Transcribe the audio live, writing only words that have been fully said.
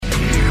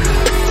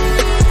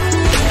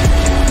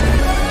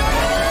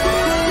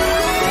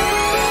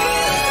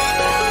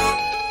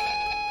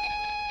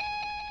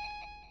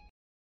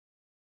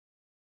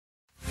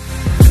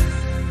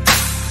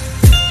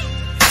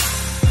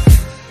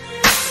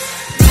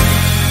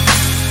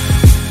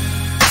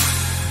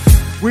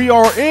We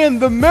are in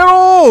the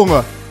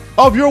middle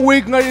of your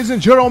week, ladies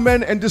and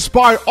gentlemen, and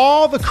despite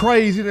all the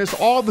craziness,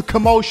 all the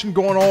commotion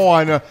going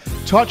on,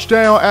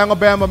 Touchdown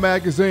Alabama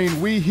Magazine,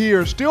 we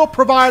here still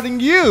providing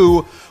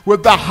you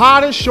with the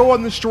hottest show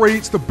on the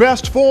streets, the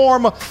best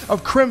form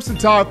of Crimson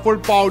Tide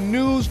football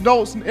news,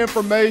 notes, and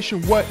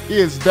information. What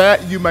is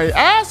that, you may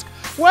ask?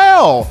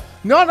 Well,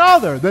 none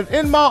other than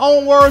In My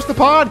Own Words, the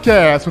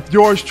podcast with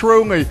yours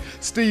truly,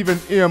 Stephen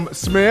M.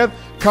 Smith,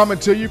 coming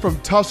to you from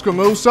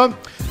Tuscaloosa.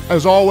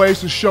 As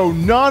always, the show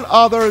none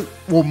other,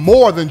 well,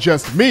 more than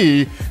just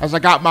me, as I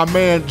got my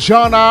man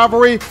John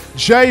Ivory,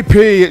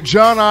 JP,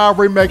 John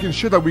Ivory, making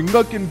sure that we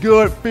looking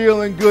good,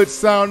 feeling good,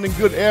 sounding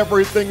good.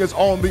 Everything is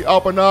on the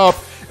up and up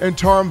in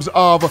terms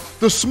of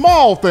the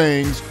small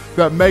things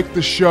that make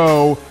the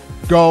show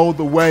go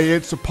the way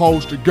it's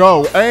supposed to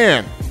go.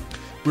 And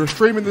we're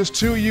streaming this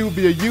to you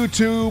via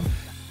YouTube.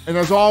 And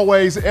as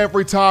always,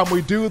 every time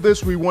we do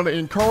this, we want to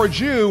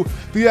encourage you,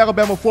 the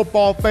Alabama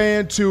football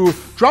fan, to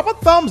drop a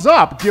thumbs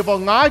up, give a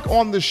like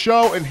on the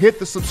show, and hit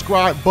the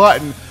subscribe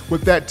button.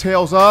 What that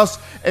tells us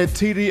at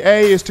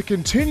TDA is to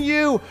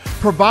continue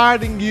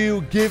providing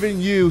you,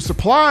 giving you,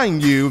 supplying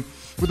you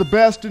with the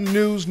best in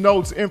news,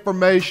 notes,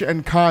 information,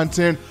 and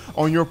content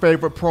on your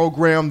favorite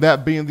program,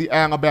 that being the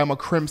Alabama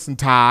Crimson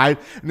Tide.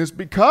 And it's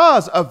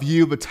because of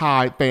you, the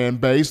Tide fan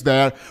base,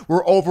 that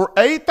we're over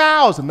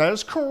 8,000. That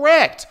is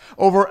correct.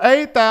 Over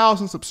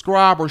 8,000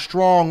 subscribers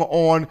strong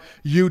on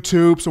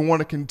YouTube. So I want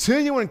to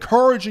continue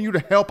encouraging you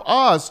to help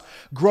us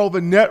grow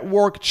the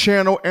network,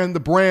 channel, and the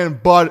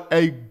brand. But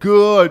a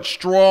good,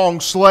 strong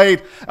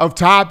slate of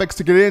topics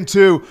to get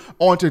into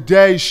on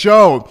today's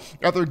show.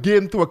 After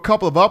getting through a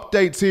couple of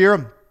updates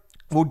here,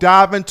 we'll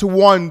dive into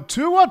one.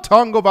 Tua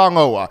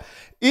Tagovailoa.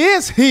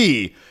 Is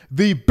he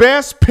the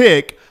best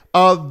pick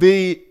of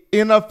the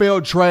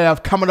NFL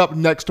draft coming up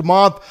next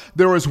month?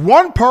 There is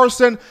one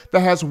person that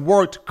has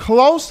worked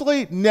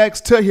closely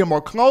next to him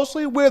or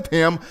closely with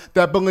him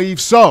that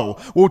believes so.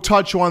 We'll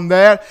touch on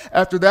that.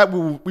 After that,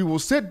 we will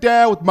sit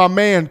down with my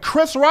man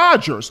Chris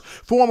Rogers,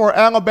 former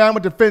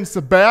Alabama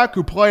defensive back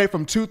who played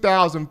from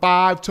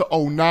 2005 to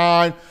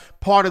 2009.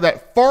 Part of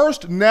that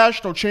first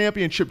national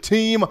championship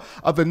team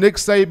of the Nick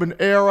Saban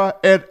era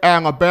at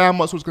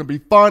Alabama. So it's going to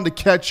be fun to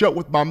catch up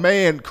with my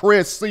man,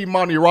 Chris C.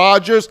 Money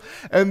Rogers.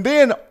 And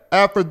then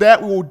after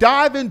that, we will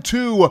dive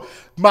into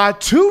my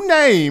two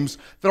names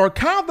that are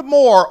kind of the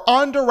more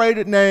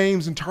underrated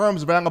names in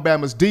terms of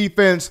Alabama's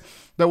defense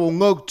that will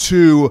look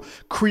to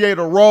create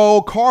a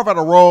role, carve out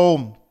a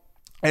role,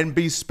 and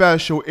be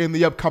special in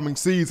the upcoming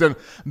season.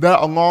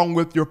 That, along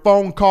with your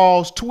phone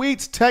calls,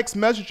 tweets, text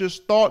messages,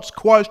 thoughts,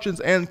 questions,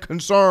 and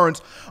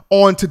concerns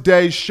on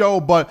today's show.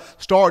 But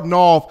starting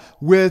off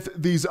with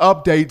these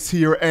updates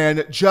here,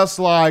 and just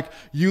like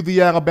you,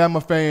 the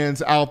Alabama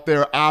fans out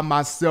there, I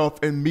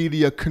myself and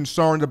media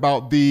concerned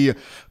about the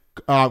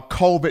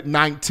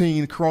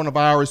COVID-19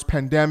 coronavirus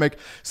pandemic.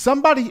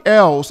 Somebody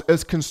else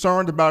is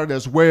concerned about it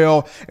as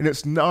well, and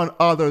it's none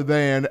other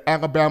than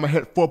Alabama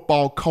head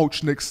football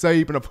coach Nick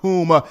Saban, of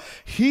whom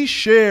he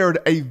shared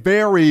a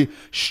very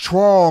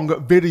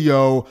strong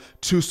video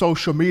to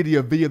social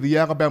media via the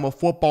Alabama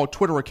football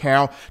Twitter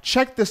account.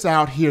 Check this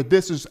out here.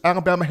 This is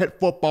Alabama head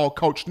football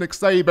coach Nick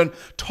Saban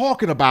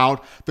talking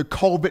about the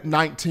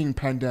COVID-19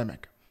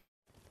 pandemic.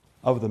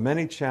 Of the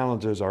many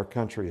challenges our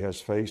country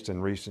has faced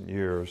in recent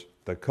years,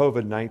 the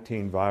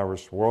COVID-19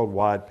 virus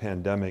worldwide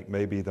pandemic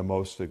may be the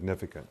most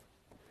significant.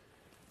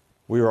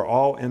 We are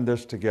all in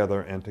this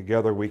together, and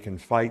together we can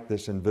fight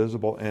this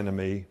invisible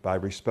enemy by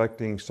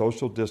respecting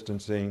social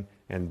distancing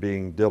and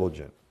being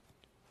diligent.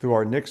 Through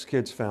our Nick's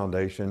Kids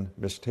Foundation,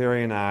 Ms.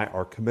 Terry and I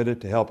are committed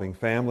to helping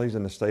families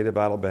in the state of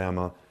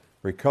Alabama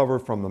recover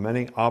from the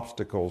many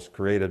obstacles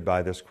created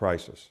by this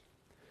crisis.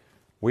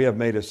 We have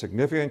made a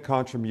significant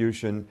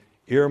contribution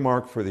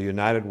earmarked for the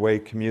United Way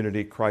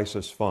Community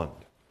Crisis Fund.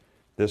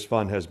 This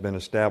fund has been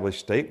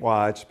established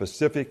statewide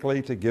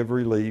specifically to give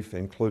relief,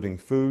 including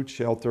food,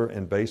 shelter,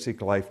 and basic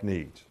life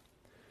needs.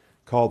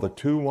 Call the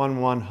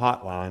 211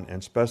 hotline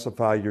and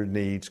specify your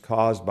needs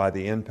caused by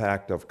the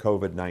impact of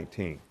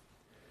COVID-19.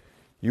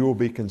 You will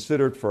be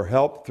considered for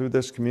help through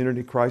this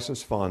Community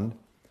Crisis Fund.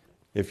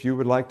 If you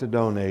would like to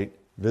donate,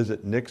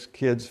 visit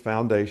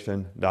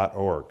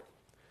nickskidsfoundation.org.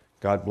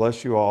 God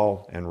bless you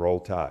all, and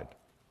roll Tide.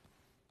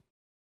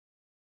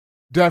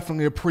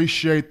 Definitely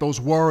appreciate those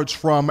words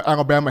from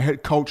Alabama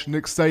head coach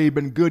Nick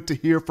Saban. Good to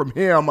hear from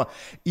him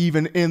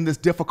even in this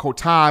difficult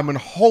time. And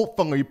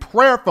hopefully,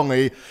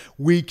 prayerfully,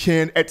 we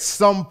can at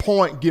some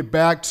point get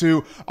back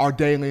to our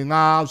daily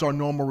lives, our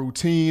normal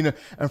routine.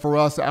 And for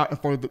us, and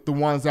for the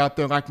ones out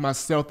there like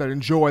myself that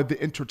enjoy the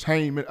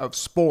entertainment of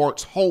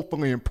sports,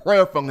 hopefully and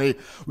prayerfully,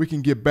 we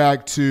can get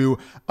back to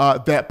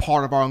that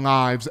part of our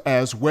lives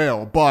as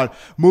well. But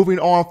moving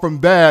on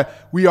from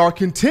that, we are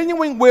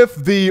continuing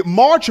with the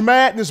March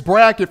Madness bracket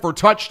bracket for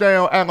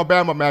Touchdown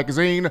Alabama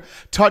magazine,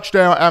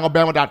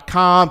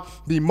 touchdownalabama.com,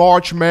 the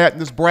March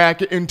Madness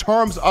bracket in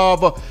terms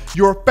of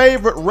your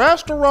favorite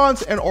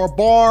restaurants and or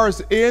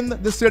bars in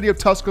the city of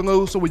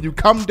Tuscaloosa when you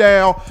come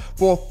down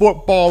for a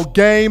football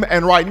game.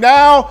 And right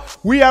now,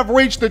 we have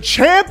reached the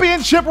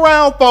championship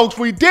round, folks.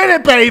 We did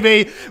it,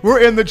 baby.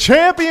 We're in the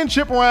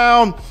championship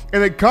round,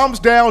 and it comes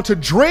down to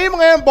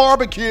Dreamland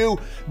Barbecue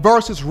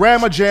versus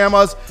Rama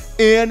Jammas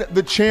in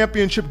the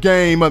championship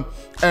game.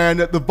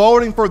 And the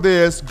voting for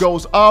this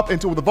goes up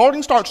until the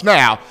voting starts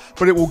now,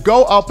 but it will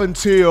go up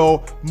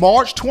until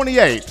March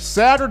 28th,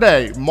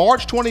 Saturday,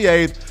 March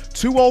 28th,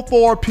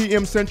 2:04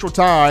 p.m. Central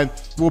Time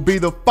will be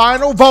the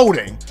final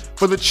voting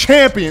for the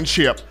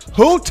championship.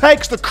 Who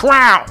takes the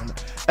crown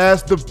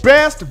as the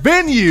best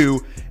venue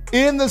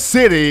in the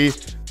city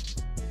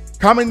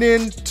coming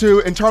in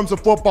terms of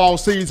football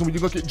season when you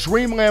look at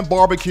Dreamland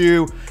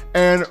Barbecue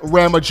and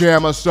Rama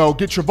Jammas? So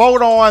get your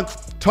vote on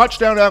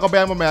Touchdown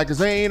Alabama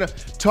magazine,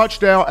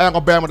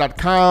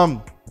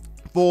 touchdownalabama.com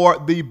for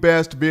the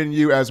best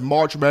venue as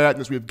March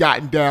Madness. We've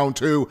gotten down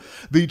to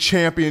the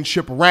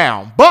championship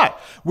round. But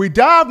we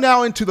dive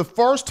now into the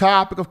first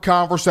topic of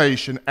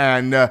conversation.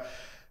 And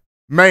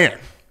man,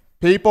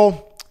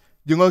 people,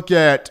 you look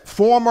at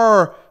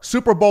former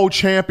Super Bowl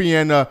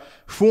champion,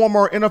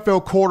 former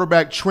NFL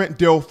quarterback Trent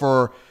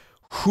Dilfer,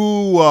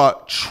 who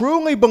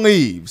truly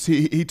believes,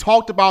 he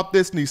talked about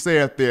this and he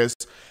said this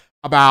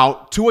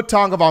about Tua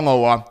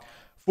Tagovailoa,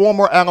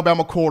 former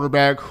Alabama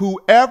quarterback,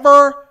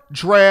 whoever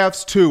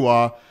drafts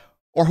Tua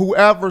or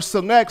whoever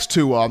selects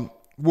Tua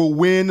will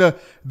win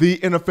the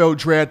NFL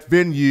draft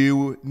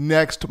venue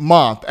next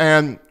month.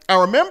 And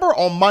I remember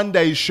on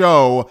Monday's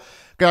show,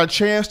 got a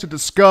chance to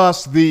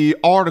discuss the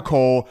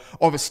article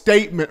or the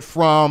statement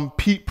from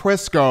Pete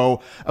Prisco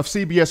of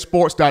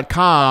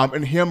CBSSports.com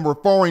and him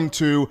referring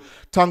to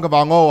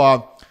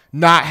Tagovailoa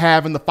not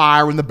having the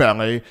fire in the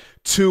belly,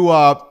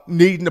 to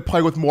needing to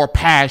play with more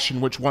passion,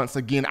 which once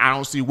again, I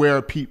don't see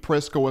where Pete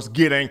Prisco is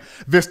getting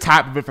this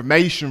type of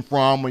information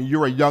from when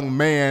you're a young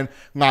man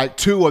like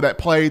Tua that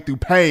played through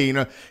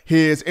pain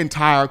his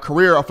entire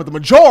career, or for the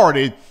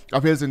majority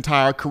of his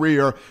entire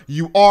career.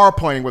 You are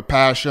playing with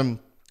passion,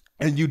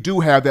 and you do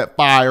have that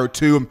fire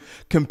to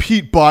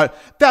compete, but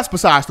that's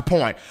besides the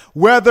point.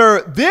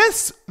 Whether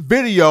this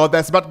video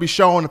that's about to be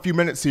shown in a few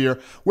minutes here,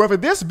 whether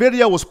this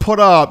video was put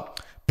up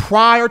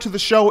prior to the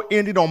show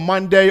ending on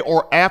Monday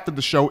or after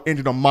the show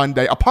ended on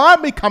Monday, upon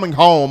me coming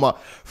home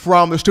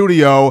from the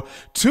studio,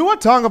 Tua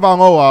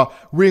Tagovailoa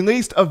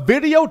released a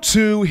video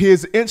to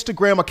his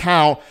Instagram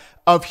account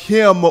of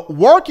him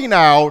working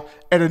out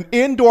at an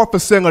indoor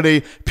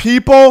facility.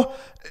 People,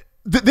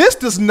 this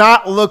does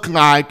not look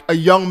like a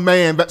young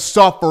man that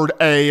suffered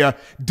a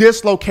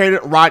dislocated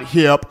right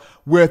hip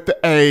with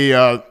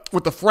a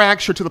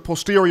fracture to the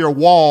posterior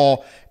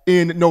wall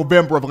in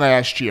November of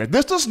last year.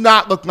 This does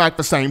not look like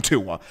the same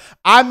Tua.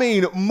 I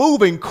mean,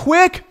 moving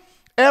quick,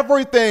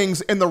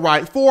 everything's in the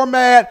right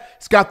format.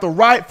 It's got the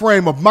right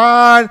frame of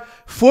mind,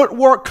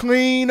 footwork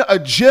clean,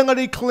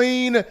 agility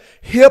clean,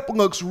 hip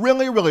looks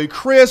really, really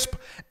crisp.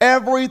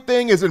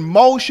 Everything is in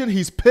motion.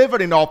 He's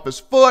pivoting off his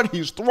foot.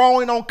 He's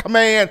throwing on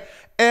command.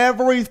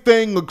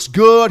 Everything looks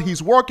good.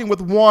 He's working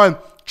with one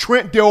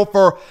Trent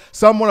Dilfer,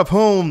 someone of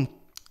whom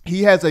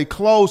he has a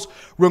close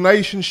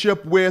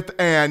relationship with,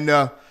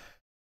 and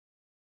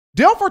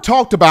Dilfer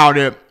talked about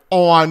it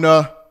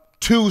on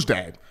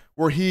Tuesday,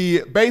 where he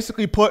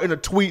basically put in a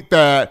tweet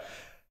that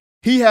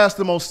he has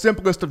the most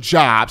simplest of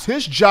jobs.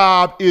 His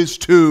job is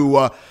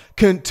to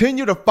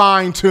continue to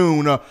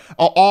fine-tune an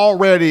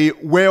already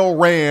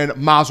well-ran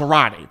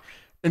Maserati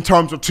in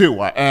terms of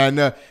Tua.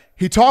 And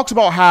he talks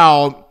about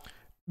how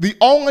the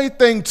only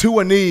thing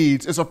Tua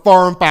needs is a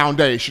firm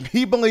foundation.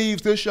 He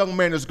believes this young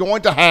man is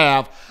going to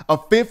have a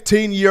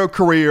 15-year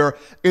career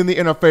in the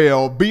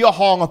NFL, be a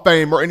Hall of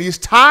Famer, and he's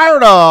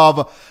tired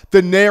of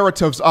the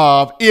narratives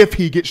of if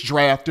he gets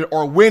drafted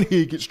or when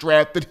he gets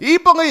drafted. He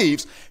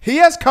believes, he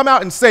has come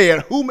out and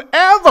said,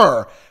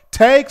 whomever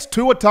takes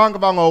Tua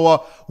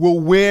Tagovailoa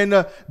will win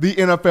the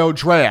NFL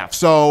draft.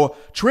 So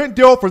Trent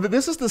Dilfer,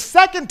 this is the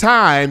second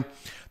time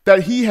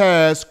that he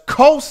has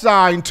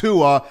co-signed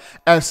Tua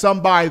as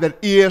somebody that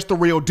is the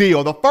real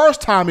deal. The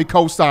first time he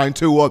co-signed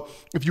Tua,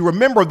 if you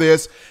remember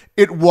this,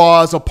 it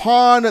was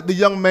upon the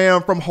young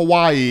man from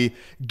Hawaii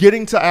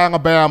getting to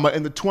Alabama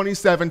in the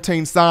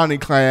 2017 signing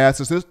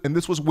class. And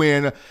this was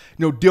when,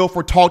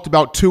 Dilfer talked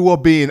about Tua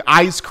being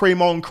ice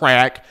cream on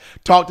crack,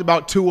 talked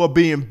about Tua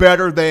being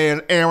better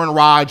than Aaron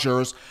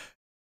Rodgers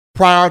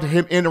prior to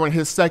him entering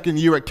his second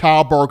year at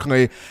Cal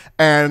Berkeley.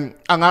 And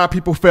a lot of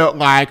people felt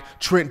like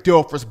Trent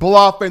Dilfer's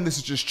bluffing. This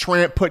is just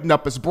Trent putting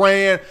up his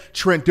brand.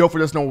 Trent Dilfer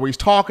doesn't know what he's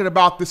talking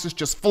about. This is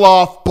just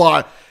fluff.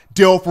 But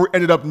Dilfer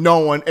ended up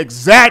knowing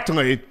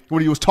exactly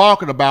what he was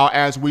talking about,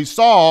 as we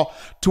saw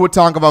Tua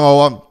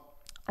Tagovailoa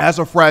as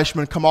a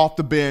freshman come off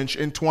the bench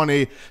in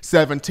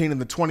 2017 in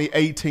the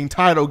 2018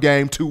 title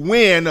game to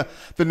win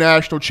the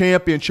national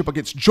championship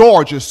against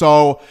Georgia.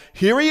 So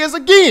here he is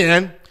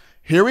again.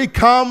 Here he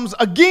comes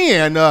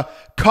again,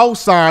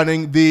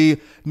 co-signing the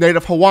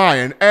native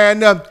Hawaiian.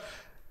 And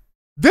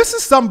This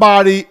is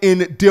somebody in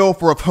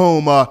Dilfer of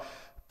whom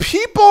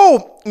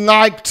people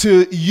like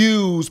to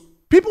use.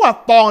 People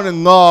have fallen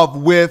in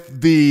love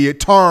with the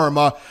term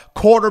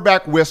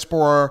quarterback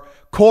whisperer,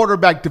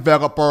 quarterback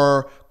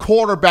developer,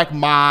 quarterback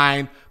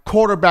mind,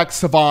 quarterback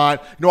savant.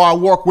 I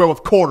work well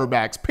with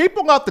quarterbacks.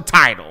 People love the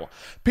title.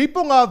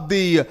 People love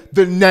the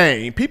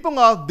name. People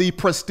love the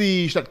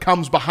prestige that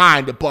comes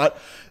behind it. But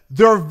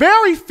there are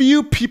very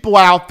few people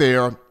out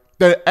there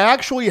that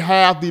actually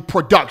have the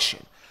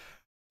production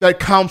that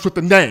comes with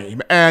the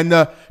name.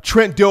 And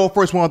Trent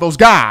Dilfer is one of those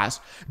guys.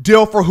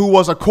 Dilfer, who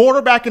was a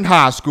quarterback in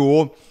high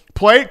school,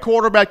 played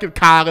quarterback in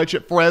college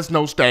at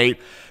Fresno State,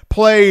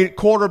 played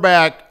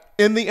quarterback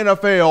in the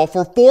NFL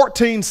for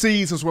 14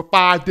 seasons with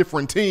 5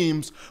 different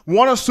teams,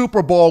 won a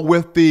Super Bowl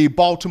with the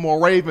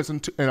Baltimore Ravens in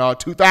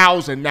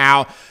 2000.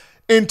 Now,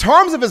 in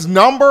terms of his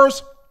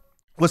numbers,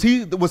 was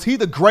he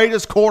the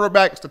greatest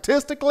quarterback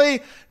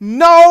statistically?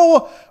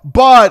 No,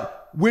 but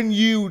when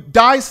you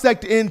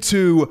dissect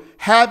into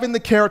having the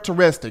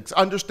characteristics,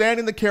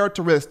 understanding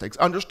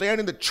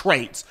the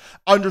traits,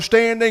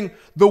 understanding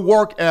the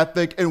work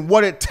ethic and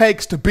what it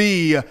takes to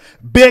be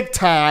big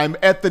time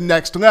at the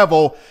next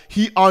level,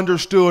 he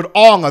understood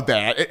all of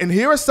that. And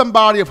here is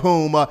somebody of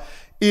whom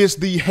is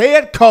the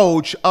head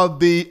coach of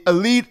the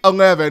Elite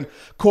 11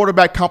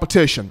 quarterback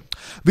competition.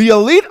 The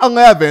Elite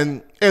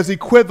 11 is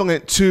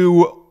equivalent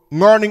to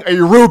learning a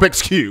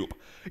Rubik's Cube.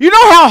 You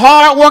know how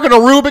hard working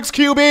a Rubik's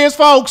Cube is,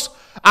 folks?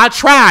 I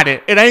tried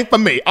it. It ain't for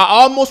me. I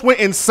almost went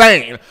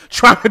insane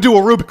trying to do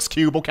a Rubik's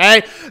Cube,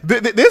 okay?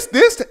 This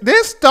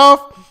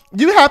stuff,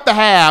 you have to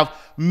have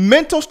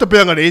mental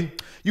stability.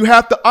 You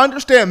have to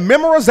understand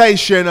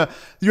memorization.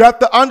 You have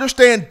to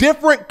understand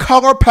different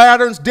color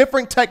patterns,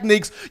 different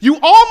techniques. You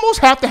almost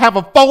have to have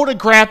a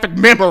photographic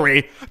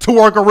memory to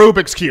work a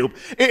Rubik's Cube.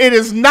 It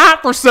is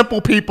not for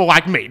simple people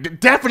like me.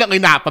 Definitely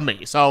not for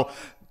me. So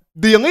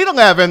the Elite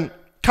 11,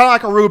 kind of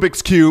like a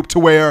Rubik's Cube, to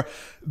where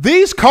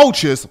these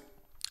coaches,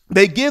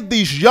 they give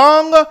these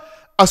young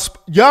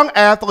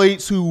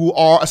athletes who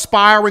are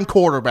aspiring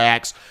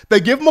quarterbacks, they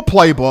give them a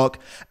playbook,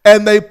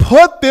 and they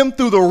put them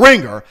through the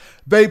ringer.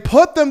 They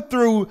put them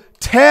through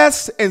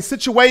tests and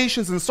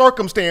situations and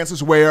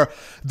circumstances where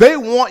they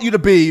want you to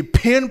be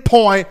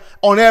pinpoint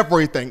on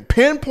everything.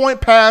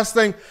 Pinpoint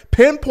passing,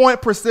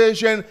 pinpoint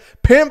precision,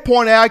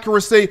 pinpoint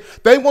accuracy.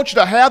 They want you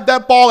to have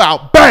that ball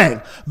out.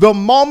 Bang! The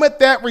moment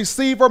that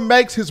receiver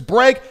makes his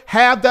break,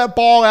 have that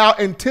ball out,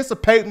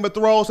 anticipating the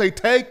throws. They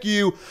take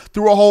you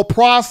through a whole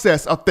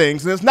process of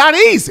things, and it's not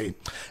easy.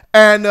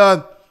 And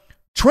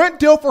Trent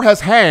Dilfer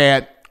has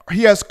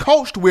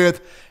coached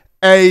with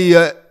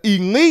a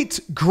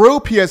elite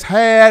group. He has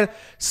had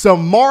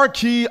some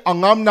marquee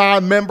alumni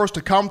members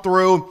to come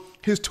through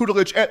his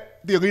tutelage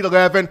at the Elite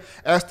 11.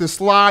 As the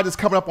slide is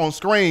coming up on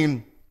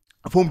screen,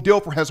 of whom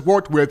Dilfer has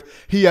worked with,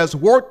 he has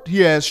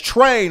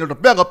trained or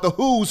developed the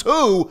who's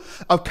who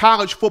of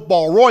college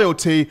football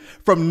royalty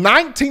from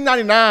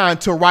 1999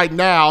 to right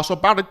now, so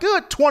about a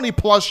good 20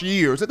 plus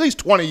years, at least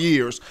 20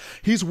 years.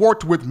 He's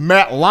worked with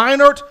Matt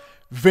Leinart,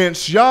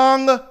 Vince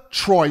Young,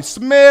 Troy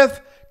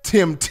Smith,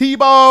 Tim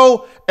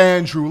Tebow,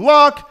 Andrew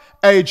Luck,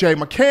 A.J.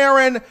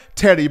 McCarron,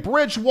 Teddy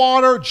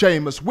Bridgewater,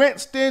 Jameis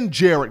Winston,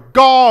 Jared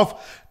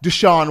Goff,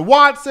 Deshaun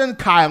Watson,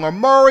 Kyler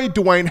Murray,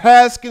 Dwayne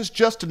Haskins,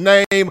 just to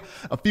name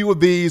a few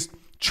of these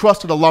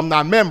trusted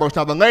alumni members.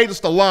 Now, the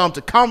latest alum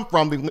to come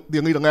from the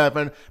Elite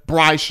 11,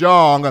 Bryce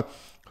Young,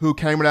 who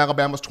came in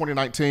Alabama's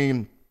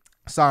 2020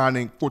 signing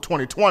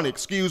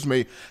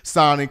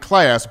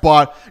class.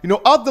 But,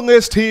 of the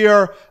list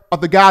here of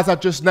the guys I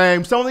just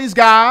named, some of these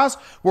guys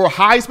were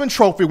Heisman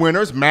Trophy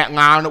winners. Matt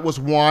Leinart was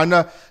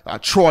one.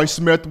 Troy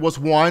Smith was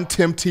one.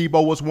 Tim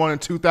Tebow was one in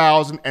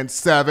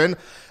 2007.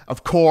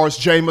 Of course,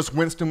 Jameis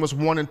Winston was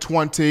one in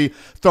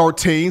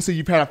 2013. So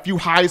you've had a few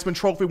Heisman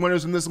Trophy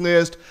winners in this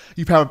list.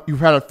 You've had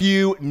a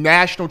few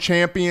national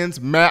champions: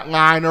 Matt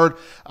Leinart,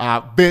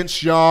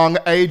 Vince Young,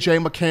 A.J.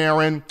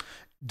 McCarron,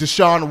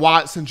 Deshaun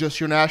Watson, just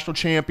your national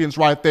champions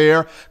right there.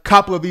 A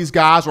couple of these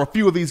guys, or a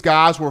few of these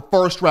guys, were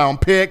first-round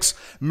picks.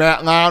 Matt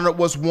Leinart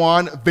was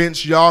one.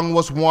 Vince Young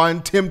was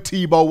one. Tim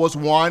Tebow was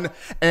one.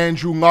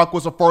 Andrew Luck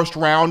was a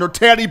first-rounder.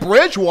 Teddy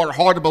Bridgewater,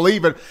 hard to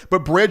believe it,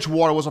 but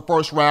Bridgewater was a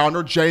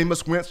first-rounder.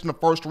 Jameis Winston, a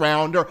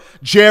first-rounder.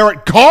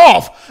 Jared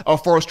Goff, a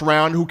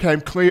first-rounder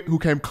who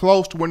came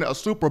close to winning a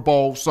Super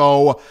Bowl.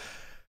 So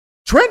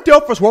Trent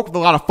Dilfer's worked with a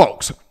lot of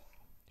folks.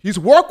 He's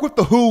worked with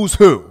the who's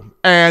who.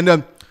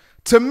 And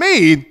to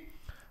me,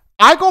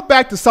 I go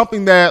back to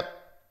something that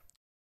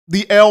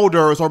the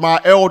elders or my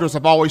elders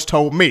have always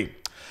told me.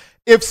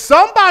 If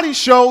somebody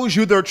shows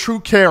you their true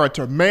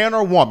character, man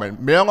or woman,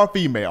 male or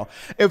female,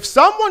 if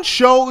someone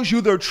shows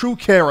you their true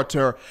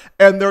character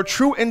and their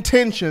true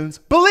intentions,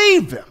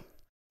 believe them.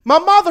 My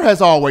mother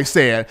has always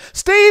said,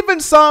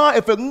 Stephen, son,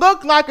 if it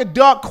looked like a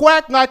duck,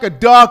 quack like a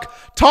duck,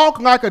 talk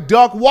like a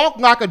duck, walk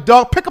like a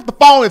duck, pick up the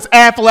phone, it's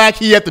Aflac,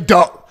 he at the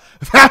door.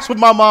 That's what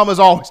my mom has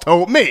always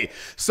told me.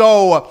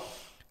 So,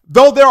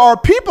 though there are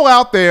people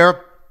out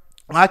there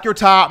like your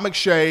Todd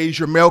McShays,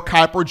 your Mel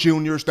Kiper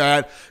Jr.'s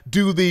that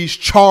do these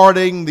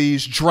charting,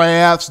 these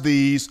drafts,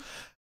 these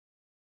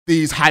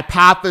these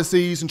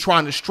hypotheses and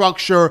trying to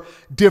structure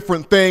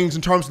different things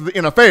in terms of the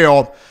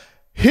NFL.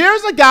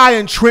 Here's a guy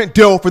in Trent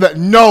Dilfer that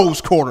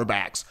knows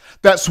quarterbacks,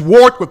 that's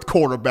worked with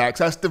quarterbacks,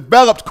 that's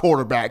developed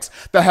quarterbacks,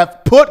 that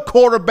have put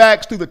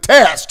quarterbacks through the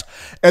test.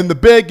 And the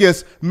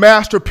biggest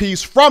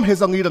masterpiece from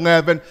his Elite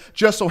 11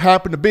 just so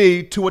happened to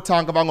be Tua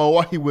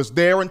Tagovailoa. He was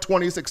there in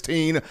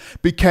 2016,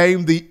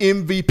 became the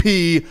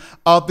MVP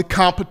of the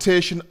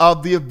competition,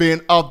 of the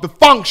event, of the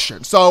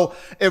function. So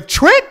if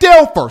Trent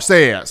Dilfer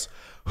says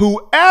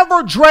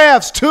whoever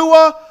drafts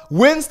Tua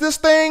wins this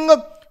thing,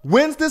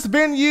 wins this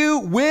venue,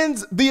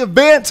 wins the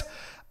event,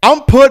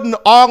 I'm putting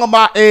all of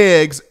my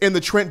eggs in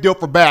the Trent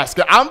Dilfer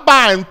basket. I'm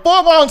buying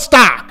full-on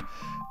stock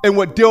in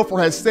what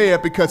Dilfer has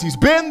said because he's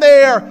been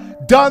there,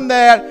 done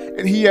that,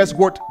 and he has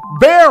worked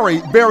very,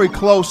 very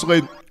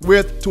closely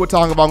with Tua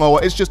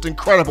Tagovailoa. It's just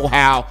incredible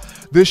how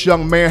this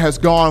young man has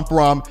gone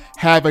from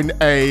having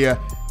a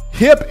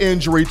hip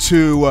injury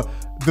to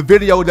the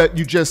video that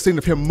you just seen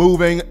of him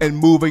moving and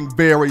moving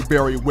very,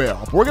 very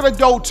well. We're going to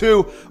go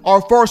to our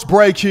first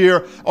break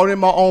here on In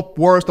My Own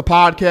Words, the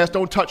podcast.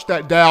 Don't touch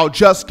that dial.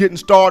 Just getting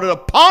started.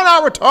 Upon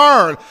our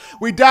return,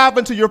 we dive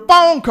into your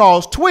phone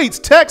calls, tweets,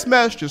 text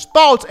messages,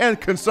 thoughts, and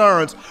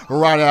concerns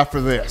right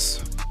after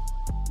this.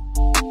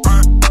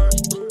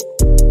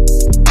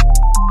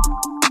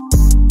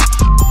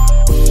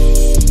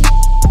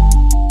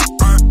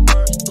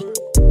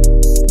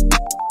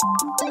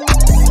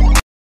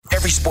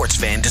 Every sports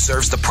fan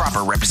deserves the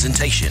proper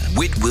representation.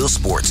 Whitwell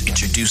Sports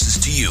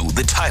introduces to you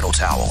the Title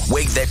Towel.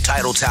 Wave that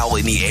Title Towel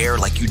in the air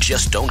like you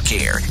just don't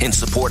care. In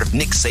support of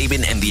Nick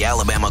Saban and the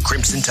Alabama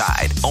Crimson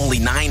Tide. Only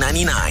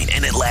 $9.99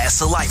 and it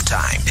lasts a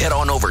lifetime. Head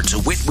on over to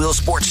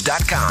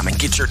whitwellsports.com and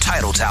get your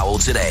Title Towel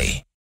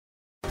today.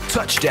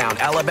 Touchdown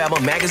Alabama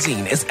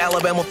Magazine is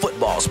Alabama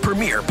football's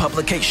premier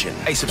publication.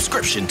 A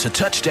subscription to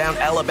Touchdown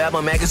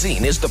Alabama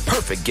Magazine is the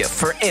perfect gift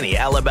for any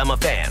Alabama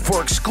fan.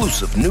 For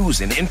exclusive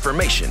news and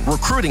information,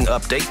 recruiting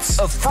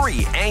updates, a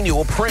free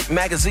annual print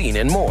magazine,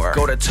 and more,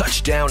 go to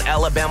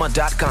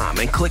touchdownalabama.com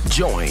and click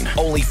join.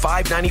 Only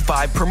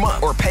 $5.95 per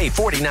month or pay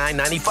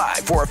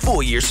 $49.95 for a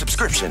full year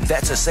subscription.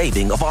 That's a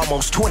saving of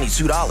almost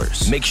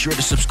 $22. Make sure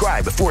to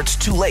subscribe before it's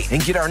too late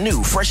and get our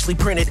new freshly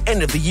printed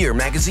end of the year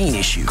magazine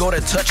issue. Go to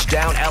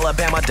touchdownalabama.com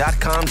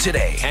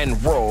today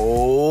and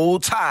roll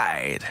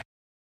Tide.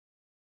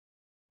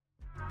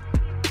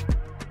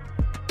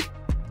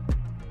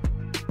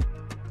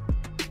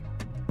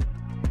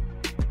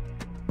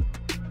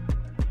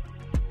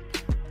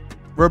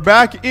 We're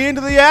back into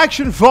the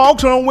action,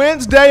 folks, on a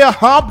Wednesday, a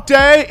hump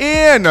day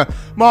in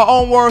My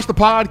Own Words, the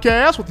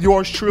podcast with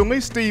yours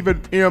truly,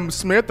 Stephen M.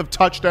 Smith of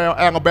Touchdown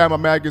Alabama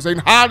Magazine.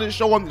 Hottest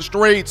show on the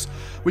streets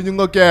when you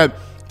look at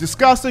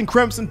discussing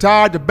Crimson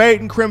Tide,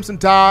 debating Crimson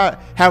Tide,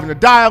 having a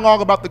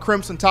dialogue about the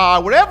Crimson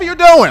Tide, whatever you're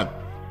doing.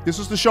 This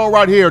is the show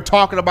right here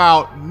talking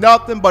about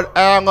nothing but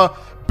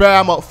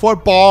Alabama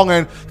football.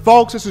 And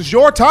folks, this is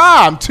your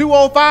time,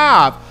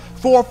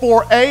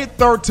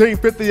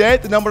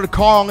 205-448-1358, the number to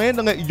call in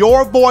to let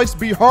your voice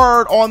be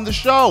heard on the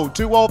show,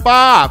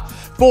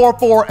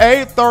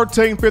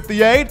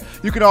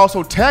 205-448-1358. You can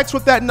also text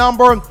with that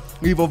number,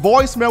 leave a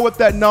voicemail with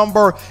that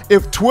number.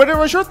 If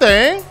Twitter is your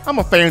thing, I'm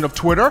a fan of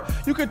Twitter,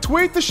 you can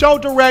tweet the show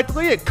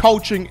directly at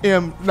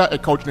not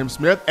at Coaching M.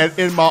 Smith, at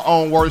In My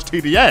Own Words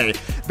TDA.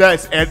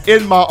 That's at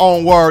In My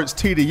Own Words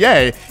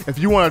TDA. If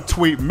you want to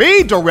tweet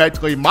me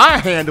directly, my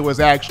handle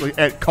is actually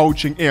at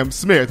Coaching M.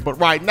 Smith. But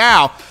right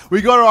now,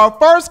 we go to our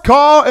first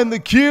call in the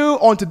queue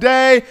on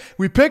today.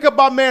 We pick up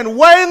my man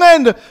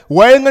Waylon.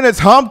 Waylon, it's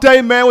hump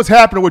day, man. What's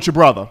happening with your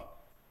brother?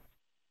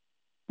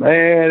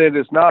 Man, it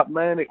is not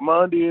Manic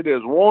Monday. It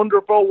is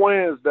Wonderful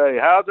Wednesday.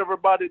 How's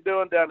everybody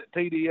doing down at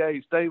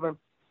TDA, Stephen?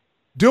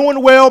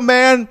 Doing well,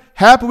 man.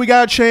 Happy we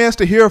got a chance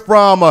to hear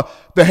from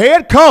the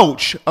head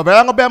coach of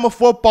Alabama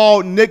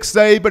football, Nick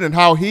Saban, and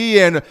how he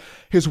and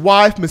his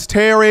wife, Miss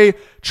Terry,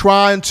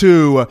 trying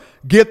to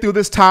get through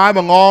this time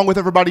along with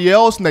everybody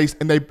else.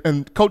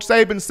 And Coach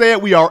Saban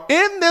said, "We are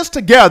in this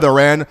together,"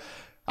 and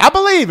I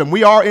believe him.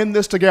 We are in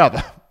this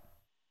together.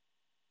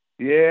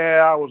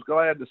 Yeah, I was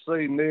glad to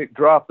see Nick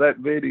drop that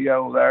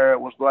video there. I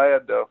was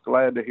glad to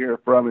hear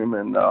from him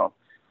and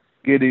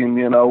get him.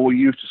 You know, we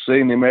used to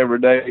seeing him every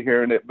day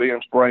here, and it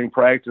being spring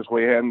practice,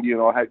 we hadn't,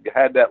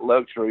 had that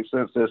luxury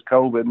since this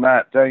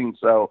COVID-19.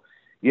 So,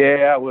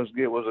 yeah, it was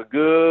a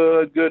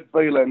good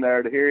feeling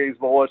there to hear his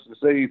voice and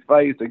see his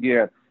face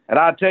again. And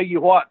I tell you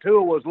what,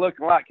 Tua was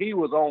looking like he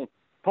was on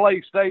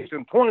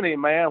PlayStation 20,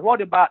 man. What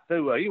about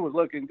Tua? He was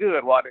looking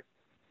good, wasn't he?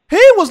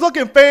 He was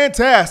looking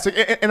fantastic.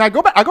 And I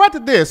go back to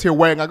this here,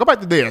 Wayne. I go back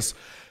to this.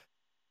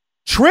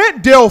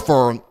 Trent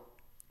Dilfer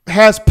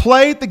has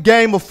played the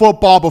game of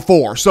football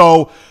before.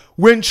 So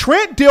when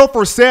Trent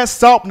Dilfer says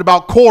something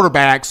about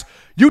quarterbacks,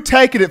 you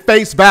take it at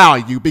face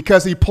value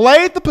because he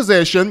played the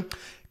position,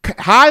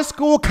 high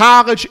school,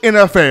 college,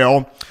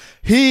 NFL.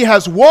 He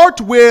has worked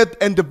with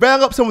and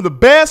developed some of the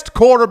best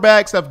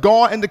quarterbacks that have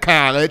gone into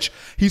college.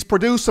 He's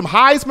produced some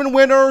Heisman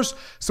winners,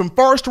 some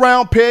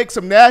first-round picks,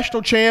 some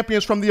national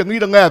champions from the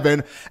Elite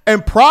 11,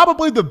 and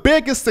probably the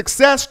biggest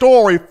success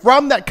story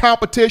from that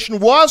competition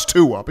was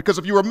Tua. Because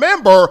if you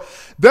remember,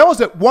 there was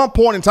at one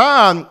point in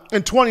time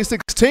in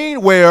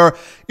 2016 where,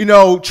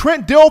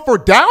 Trent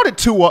Dilfer doubted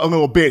Tua a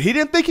little bit. He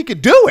didn't think he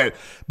could do it.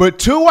 But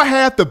Tua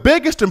had the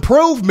biggest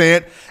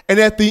improvement, and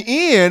at the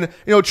end,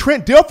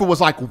 Trent Dilfer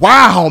was like,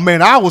 wow,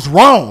 man, I was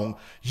wrong.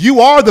 You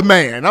are the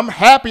man. I'm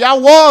happy I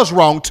was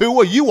wrong,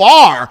 Tua. You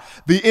are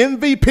the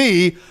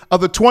MVP of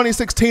the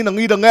 2016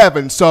 Elite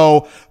 11.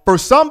 So for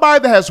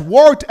somebody that has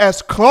worked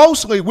as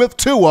closely with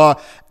Tua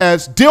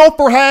as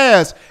Dilfer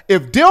has,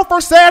 if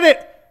Dilfer said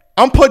it,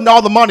 I'm putting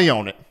all the money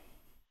on it.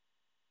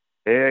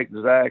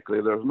 Exactly.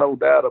 There's no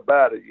doubt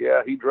about it.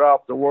 Yeah, he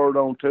dropped the word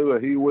on Tua.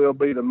 He will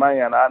be the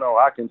man. I know.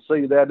 I can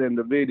see that in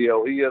the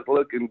video. He is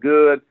looking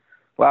good.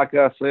 Like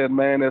I said,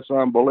 man, it's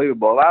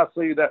unbelievable. I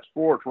see that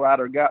sports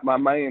writer got my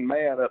main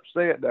man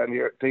upset down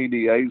here at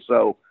TDA.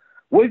 So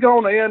we're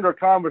going to end our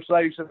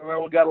conversation. I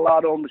know we got a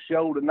lot on the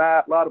show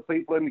tonight, a lot of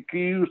people in the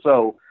queue.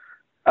 So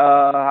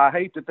I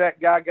hate that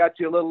guy got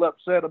you a little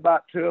upset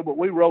about Tua, but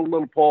we wrote a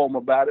little poem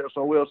about it.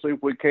 So we'll see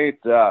if we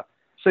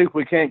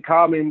can't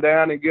calm him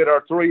down and get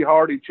our 3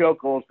 hearty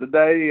chuckles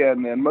today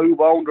and then move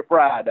on to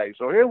Friday.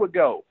 So here we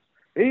go.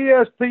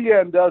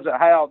 ESPN doesn't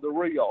have the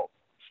real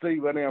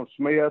Stephen M.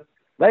 Smith.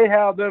 They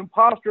have the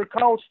imposter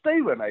called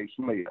Stephen A.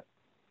 Smith.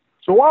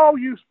 So all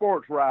you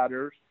sports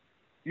writers,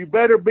 you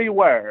better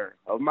beware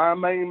of my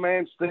main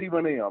man,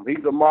 Stephen M.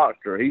 He's a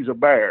monster. He's a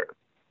bear.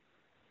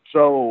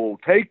 So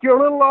take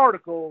your little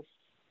articles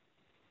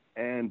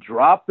and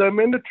drop them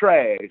in the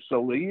trash.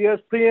 So the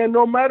ESPN,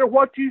 no matter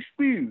what you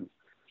spew,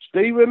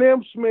 Stephen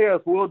M.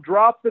 Smith will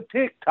drop the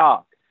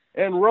TikTok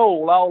and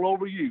roll all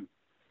over you.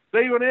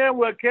 Stephen M.,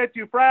 we'll catch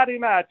you Friday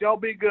night. Y'all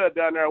be good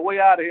down there. We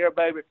out of here,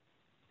 baby.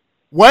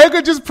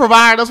 Wager just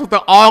provided us with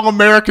the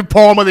All-American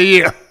Poem of the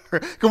Year.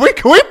 Can we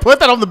put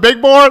that on the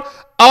big board?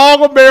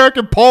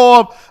 All-American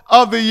Poem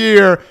of the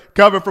Year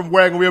coming from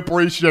Wagon. We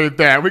appreciate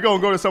that. We're going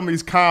to go to some of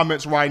these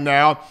comments right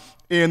now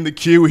in the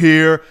queue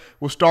here.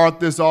 We'll start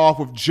this off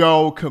with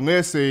Joe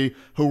Calisi,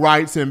 who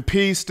writes in,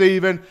 "Peace,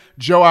 Stephen.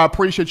 Joe, I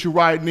appreciate you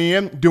writing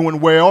in.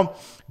 Doing well."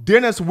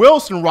 Dennis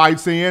Wilson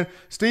writes in,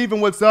 "Stephen,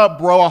 what's up,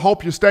 bro? I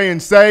hope you're staying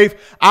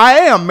safe."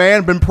 I am,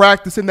 man. Been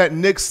practicing that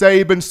Nick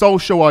Saban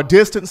social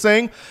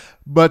distancing.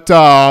 But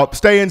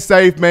staying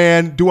safe,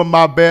 man, doing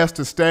my best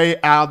to stay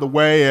out of the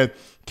way and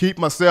keep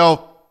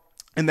myself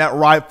in that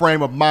right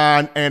frame of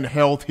mind and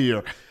health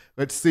here.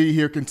 Let's see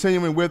here,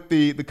 continuing with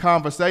the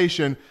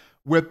conversation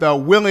with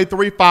Willie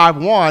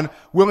 351.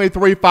 Willie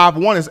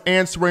 351 is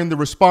answering the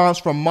response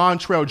from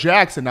Montrell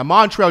Jackson. Now,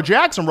 Montrell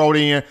Jackson wrote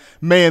in,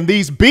 "Man,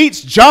 these beats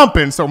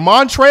jumping." So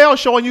Montrell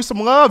showing you some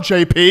love,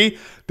 JP.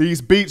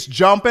 These beats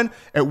jumping.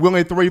 At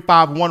Willie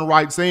 351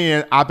 writes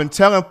in, "I've been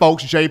telling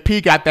folks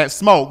JP got that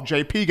smoke.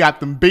 JP got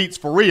them beats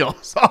for real."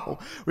 So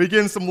we're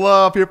getting some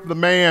love here for the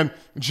man,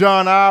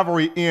 John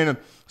Ivory, in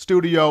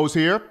studios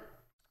here.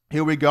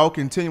 Here we go,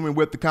 continuing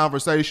with the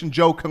conversation.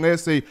 Joe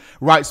Calisi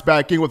writes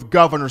back in with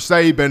Governor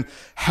Saban.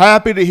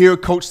 "Happy to hear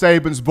Coach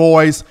Saban's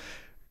voice.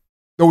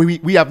 Though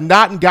we have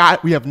not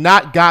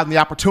gotten the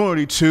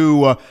opportunity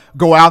to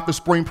go out to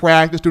spring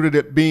practice due to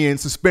it being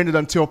suspended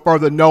until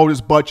further notice.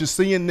 But just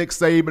seeing Nick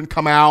Saban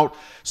come out,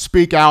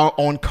 speak out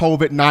on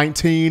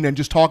COVID-19, and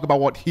just talk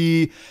about what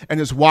he and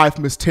his wife,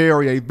 Miss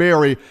Terry, a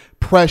very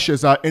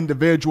precious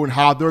individual, and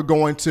how they're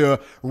going to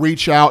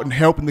reach out and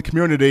help in the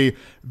community.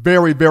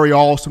 Very, very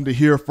awesome to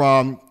hear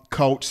from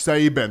Coach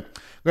Saban."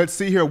 Let's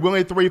see here.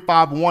 Willie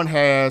 351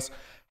 has,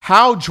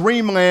 "How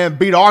Dreamland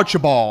beat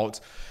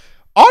Archibald's."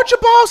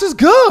 Archibald's is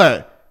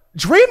good.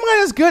 Dreamland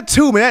is good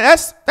too, man.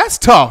 That's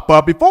tough.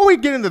 But before we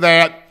get into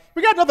that,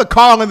 we got another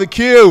call in the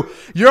queue.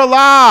 You're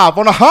live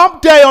on a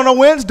hump day on a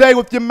Wednesday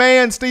with your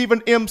man,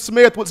 Stephen M.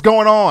 Smith. What's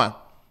going on?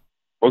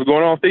 What's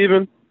going on,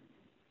 Stephen?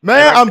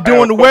 Man, I'm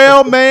doing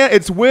well, man.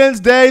 It's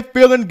Wednesday,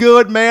 feeling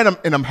good, man.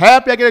 I'm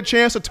happy I get a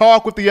chance to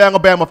talk with the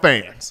Alabama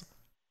fans.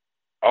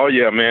 Oh,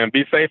 yeah, man.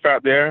 Be safe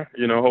out there.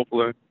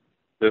 Hopefully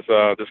this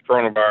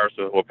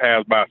coronavirus will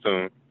pass by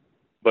soon.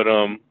 But,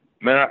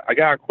 man, I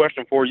got a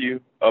question for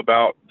you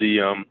about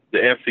the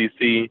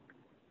SEC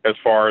as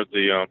far as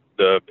the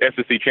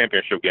SEC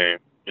championship game.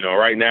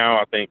 Right now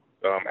I think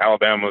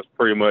Alabama is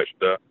pretty much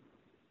the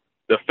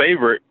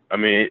favorite. I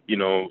mean,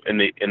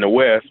 in the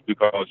West,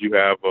 because you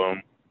have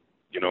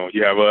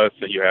you have us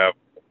and you have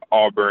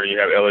Auburn, you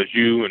have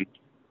LSU, and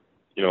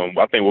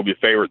I think we'll be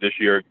favorite this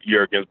year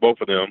against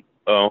both of them.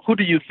 Who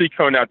do you see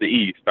coming out the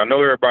East? I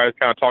know everybody's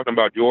kind of talking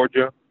about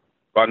Georgia,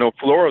 but I know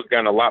Florida's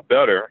gotten a lot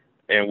better,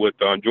 and with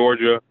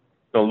Georgia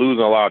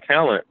losing a lot of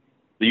talent,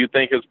 do you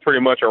think it's pretty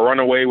much a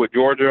runaway with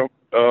Georgia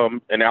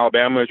and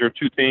Alabama as your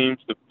two teams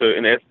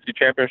in the SEC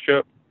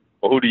championship?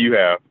 Or who do you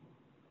have?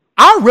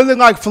 I really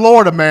like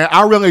Florida, man.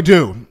 I really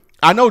do.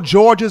 I know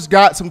Georgia's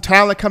got some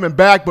talent coming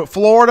back, but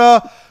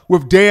Florida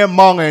with Dan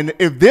Mullen,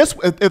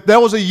 if there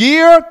was a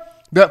year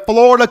that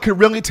Florida could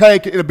really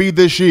take, it'll be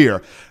this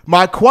year.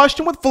 My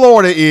question with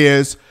Florida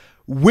is,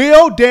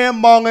 will Dan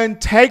Mullen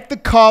take the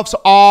cuffs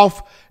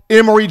off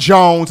Emory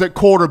Jones at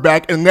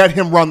quarterback and let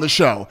him run the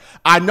show?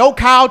 I know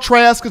Kyle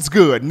Trask is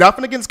good.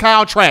 Nothing against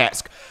Kyle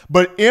Trask.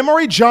 But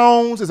Emory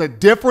Jones is a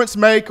difference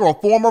maker, a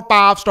former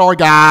 5-star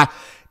guy.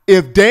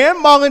 If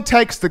Dan Mullen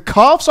takes the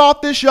cuffs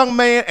off this young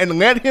man and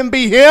let him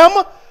be him,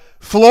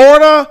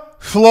 Florida,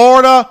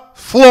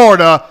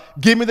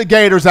 give me the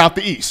Gators out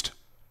the East.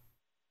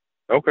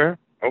 Okay.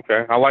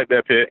 I like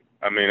that pick.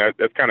 I mean,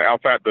 that's kind of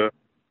outside I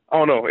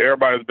don't know.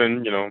 Everybody's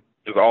been,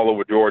 just all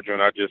over Georgia,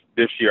 and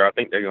this year I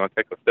think they're going to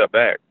take a step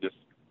back. Just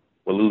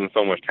we're losing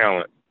so much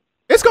talent.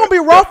 It's going to be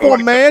rough for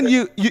him, man.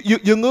 You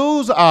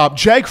lose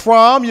Jake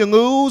Fromm, you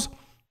lose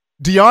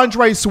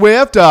DeAndre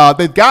Swift.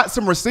 They've got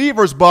some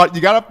receivers, but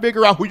you got to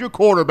figure out who your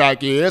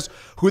quarterback is,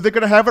 who they're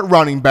going to have at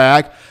running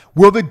back.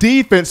 Will the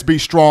defense be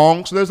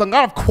strong? So there's a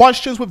lot of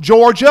questions with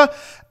Georgia.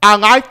 I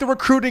like the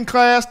recruiting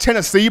class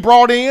Tennessee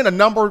brought in,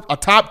 a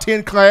top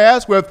 10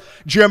 class with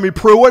Jeremy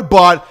Pruitt,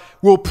 but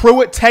will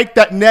Pruitt take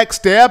that next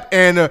step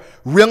and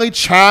really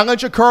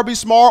challenge a Kirby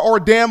Smart or a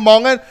Dan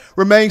Mullen?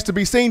 Remains to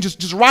be seen.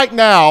 Just right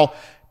now,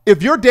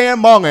 if you're Dan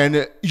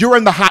Mullen, you're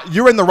in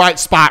the right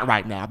spot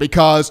right now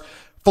because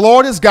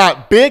Florida's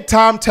got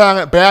big-time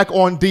talent back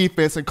on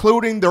defense,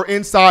 including their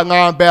inside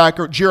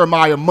linebacker,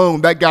 Jeremiah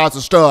Moon. That guy's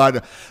a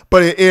stud.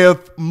 But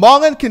if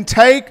Mullen can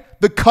take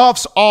the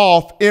cuffs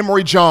off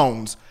Emory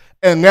Jones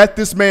and let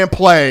this man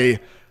play,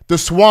 the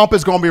swamp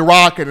is going to be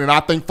rocking, and I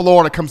think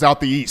Florida comes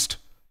out the East.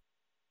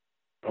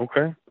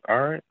 Okay.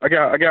 All right. I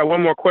got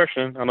one more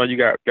question. I know you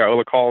got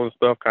other calls and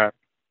stuff. Can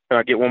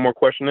I get one more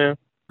question in?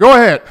 Go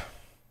ahead.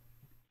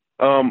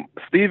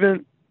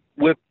 Steven,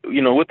 with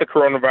the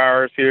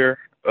coronavirus here,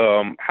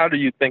 how do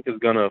you think it's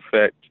going to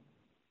affect,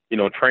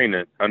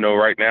 training? I know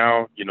right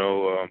now,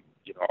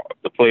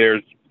 the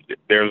players,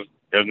 there's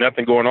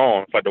nothing going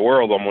on. It's like the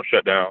world's almost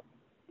shut down.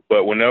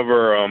 But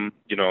whenever,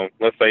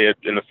 let's say it's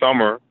in the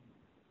summer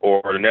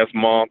or the next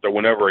month or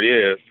whenever it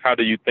is, how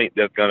do you think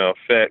that's going to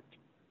affect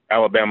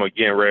Alabama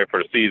getting ready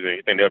for the season?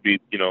 You think there'll be,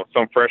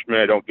 some freshmen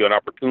that don't get an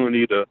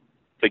opportunity to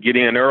get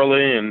in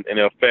early and it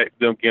affects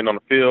them getting on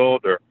the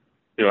field? Or,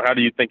 how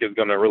do you think it's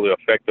going to really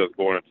affect us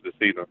going into the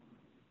season?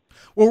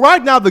 Well,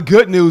 right now the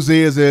good news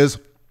is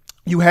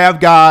you have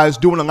guys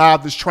doing a lot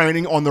of this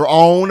training on their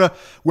own,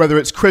 whether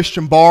it's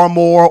Christian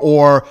Barmore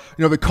or,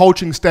 the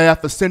coaching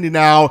staff is sending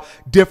out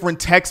different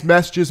text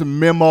messages and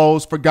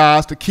memos for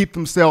guys to keep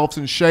themselves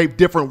in shape,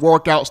 different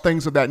workouts,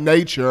 things of that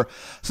nature.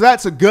 So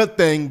that's a good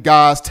thing,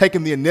 guys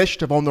taking the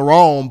initiative on their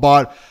own.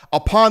 But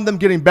upon them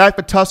getting back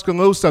to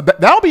Tuscaloosa,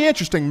 that'll be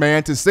interesting,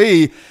 man, to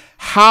see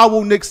how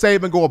will Nick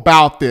Saban go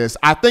about this.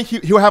 I think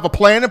he'll have a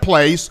plan in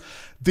place.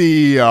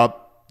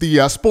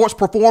 The sports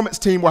performance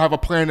team will have a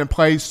plan in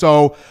place,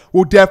 so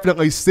we'll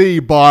definitely see.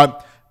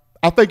 But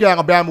I think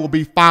Alabama will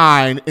be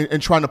fine in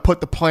trying to put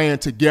the plan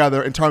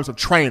together in terms of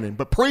training.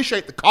 But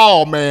appreciate the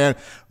call, man.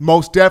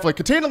 Most definitely.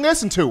 Continue to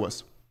listen to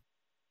us.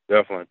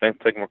 Definitely. Thanks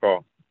for taking my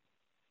call.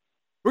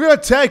 We're going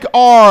to take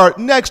our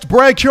next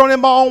break here on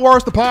In My Own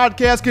Words, the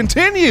podcast.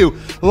 Continue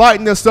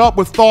lighting this up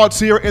with thoughts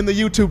here in the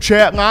YouTube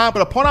chat line.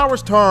 But upon our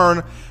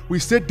return, we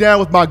sit down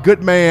with my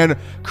good man,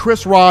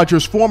 Chris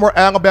Rogers, former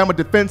Alabama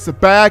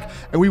defensive back,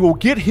 and we will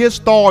get his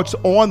thoughts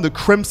on the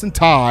Crimson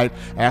Tide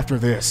after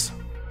this.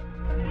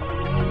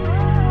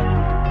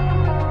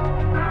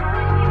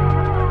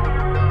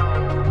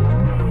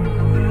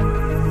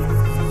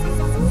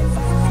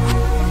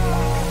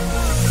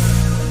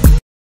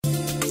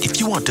 If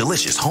you want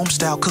delicious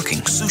home-style cooking,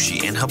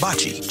 sushi, and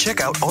hibachi,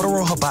 check out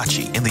Otoro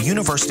Hibachi in the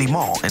University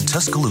Mall in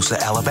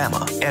Tuscaloosa,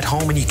 Alabama. At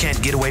home and you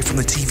can't get away from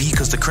the TV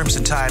because the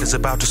Crimson Tide is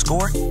about to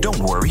score? Don't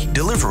worry,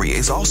 delivery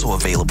is also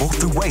available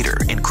through Waiter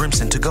and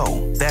Crimson To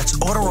Go. That's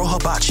Otoro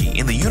Hibachi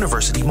in the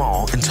University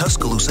Mall in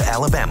Tuscaloosa,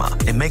 Alabama.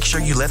 And make sure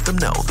you let them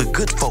know the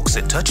good folks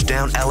at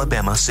Touchdown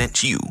Alabama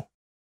sent you.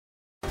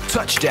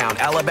 Touchdown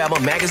Alabama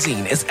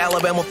Magazine is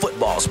Alabama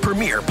football's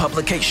premier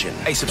publication.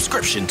 A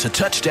subscription to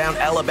Touchdown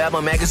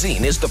Alabama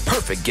Magazine is the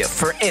perfect gift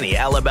for any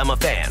Alabama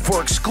fan.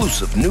 For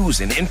exclusive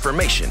news and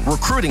information,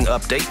 recruiting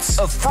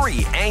updates, a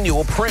free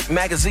annual print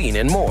magazine,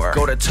 and more,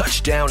 go to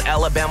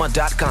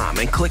touchdownalabama.com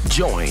and click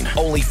join.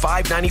 Only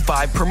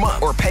 $5.95 per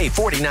month or pay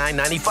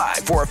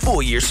 $49.95 for a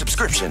full year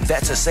subscription.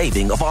 That's a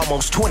saving of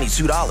almost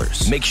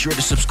 $22. Make sure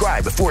to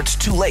subscribe before it's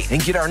too late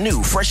and get our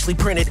new freshly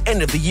printed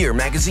end of the year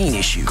magazine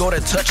issue. Go to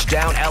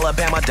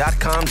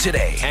touchdownalabama.com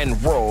today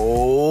and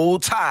roll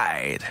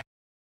Tide.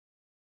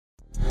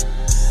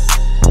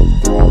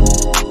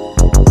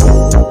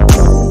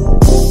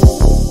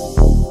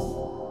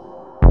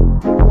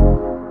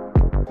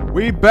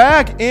 We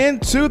back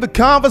into the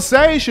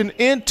conversation,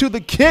 into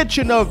the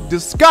kitchen of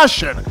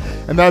discussion,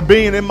 and that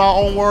being In My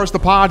Own Words, the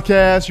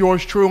podcast.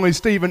 Yours truly,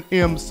 Stephen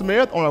M.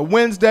 Smith, on a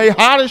Wednesday,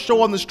 hottest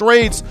show on the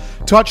streets,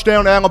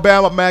 Touchdown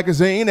Alabama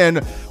Magazine,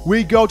 and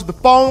we go to the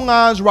phone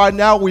lines right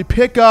now. We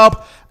pick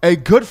up a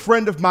good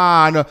friend of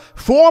mine,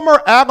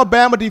 former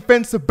Alabama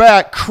defensive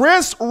back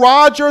Chris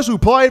Rogers, who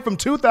played from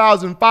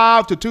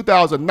 2005 to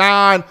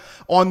 2009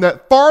 on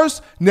that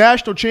first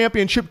national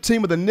championship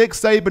team of the Nick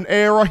Saban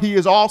era. He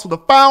is also the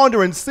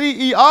founder and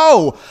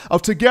CEO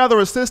of Together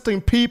Assisting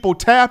People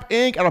Tap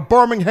Inc. out of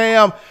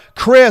Birmingham.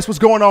 Chris, what's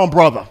going on,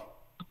 brother?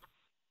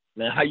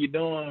 Man, how you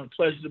doing?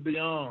 Pleasure to be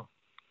on.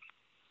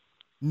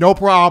 No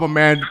problem,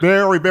 man.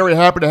 Very, very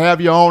happy to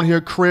have you on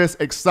here, Chris.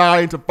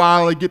 Excited to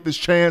finally get this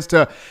chance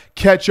to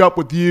catch up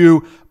with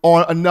you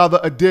on another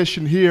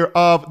edition here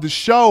of the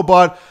show.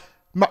 But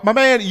my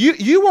man,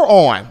 you were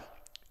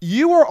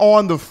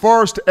on the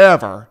first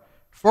ever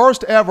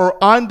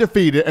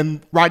undefeated,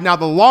 and right now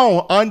the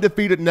lone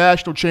undefeated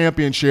national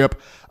championship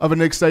of a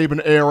Nick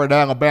Saban era at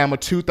Alabama,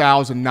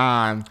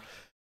 2009.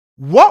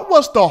 What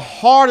was the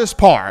hardest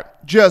part?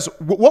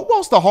 What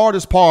was the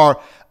hardest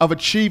part of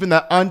achieving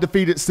that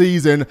undefeated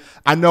season?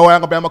 I know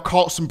Alabama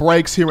caught some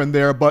breaks here and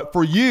there, but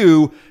for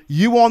you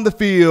on the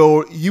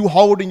field, you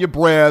holding your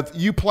breath,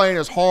 you playing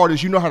as hard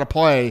as you know how to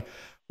play,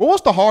 what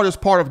was the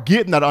hardest part of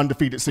getting that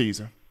undefeated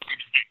season?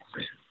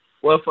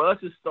 Well, for us,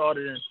 it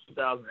started in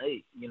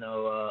 2008.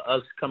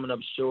 Us coming up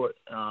short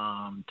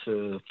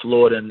to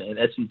Florida in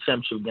the SEC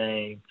championship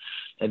game,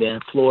 and then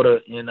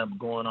Florida ended up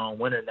going on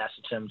winning the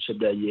national championship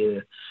that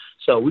year.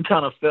 So we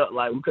kind of felt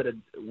like we could have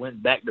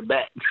went back to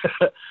back.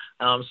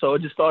 So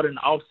it just started in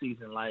the off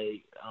season.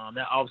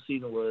 That off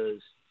season was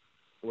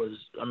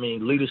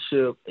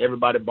leadership.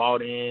 Everybody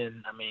bought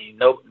in.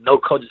 No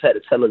coaches had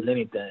to tell us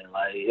anything.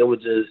 It was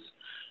just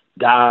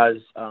guys.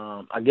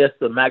 I guess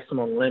the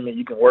maximum limit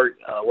you can work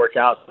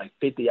out like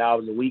 50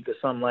 hours a week or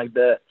something like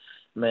that.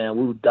 Man,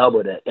 we would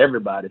double that.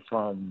 Everybody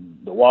from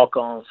the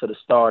walk-ons to the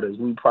starters,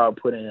 we probably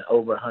put in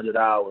over 100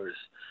 hours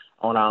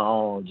on our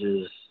own,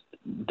 just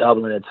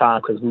doubling the time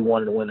because we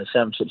wanted to win the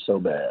championship so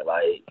bad.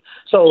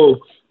 So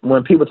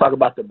when people talk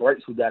about the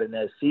breaks we got in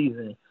that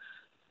season,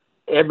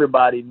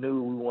 everybody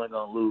knew we weren't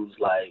gonna lose.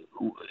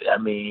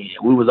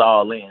 We was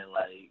all in.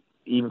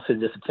 Even to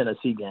just a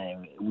Tennessee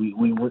game, we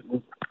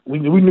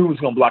knew we was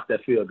gonna block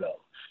that field goal.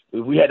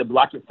 If we had to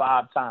block it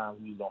 5 times,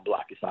 we was gonna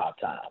block it 5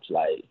 times.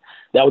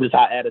 That was just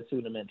our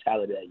attitude and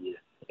mentality that year.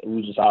 We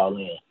was just all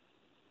in.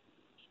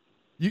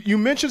 You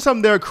mentioned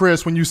something there,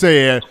 Chris, when you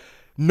said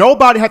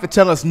nobody had to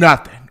tell us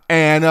nothing.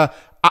 And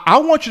I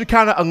want you to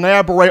kind of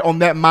elaborate on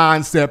that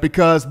mindset,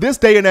 because this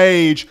day and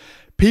age,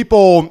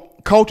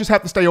 coaches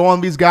have to stay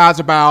on these guys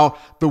about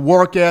the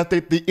work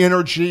ethic, the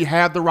energy,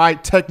 have the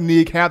right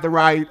technique, have the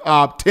right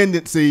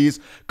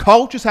tendencies.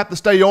 Coaches have to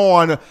stay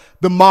on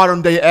the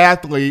modern day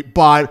athlete.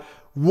 But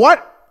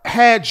what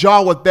had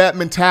y'all with that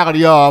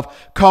mentality of,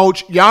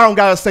 Coach, y'all don't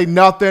got to say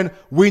nothing.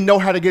 We know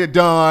how to get it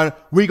done.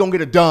 We going to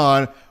get it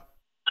done.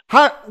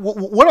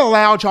 What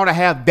allowed y'all to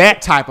have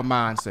that type of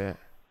mindset?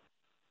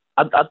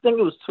 I think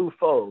it was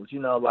twofold.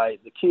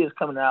 The kids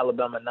coming to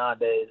Alabama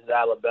nowadays,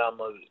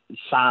 Alabama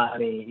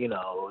shining,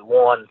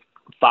 won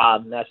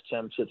 5 national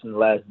championships in the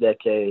last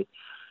decade.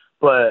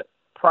 But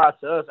prior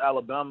to us,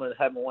 Alabama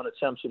haven't won a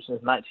championship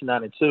since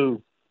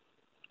 1992.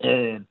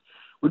 And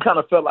we kind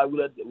of felt like we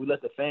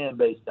let the fan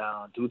base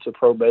down due to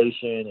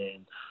probation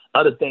and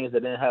other things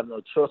that didn't have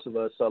no choice of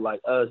us. So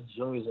us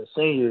juniors and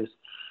seniors,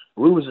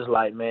 we was just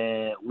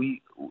man,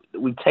 we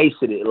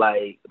tasted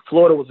it.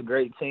 Florida was a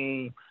great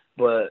team,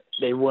 but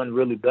they weren't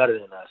really better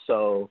than us.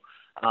 So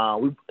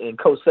and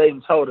Coach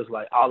Saban told us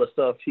all the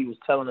stuff he was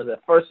telling us.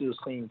 At first, it was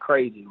seemed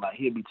crazy.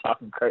 He'd be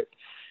talking to us,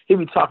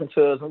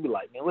 and we'd be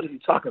like, man, what is he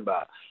talking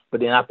about? But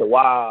then after a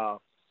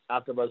while,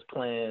 after us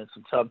playing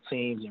some tough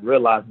teams and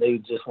realizing they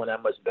just weren't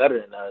that much better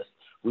than us,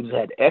 we just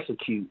had to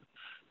execute.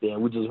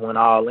 Then we just went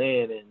all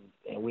in,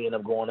 and we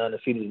ended up going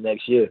undefeated the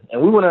next year.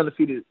 And we went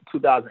undefeated in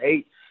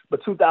 2008,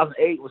 but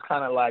 2008 was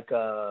kind of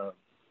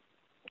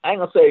I ain't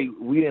going to say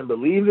we didn't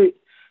believe it,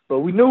 but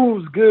we knew it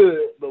was good,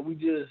 but we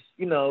just,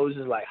 it was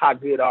just how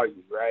good are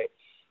you, right?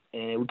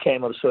 And we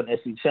came up short in the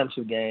SEC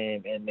championship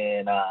game, and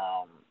then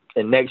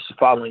the next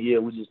following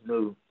year, we just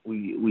knew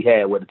we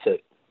had what it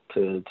took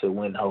to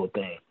win the whole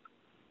thing.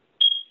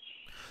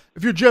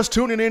 If you're just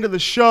tuning into the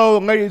show,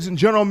 ladies and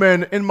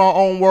gentlemen, in my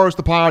own words,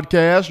 the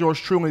podcast, yours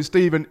truly,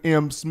 Stephen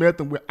M. Smith,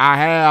 and I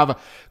have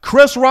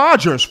Chris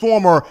Rogers,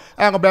 former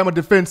Alabama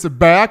defensive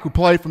back who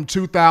played from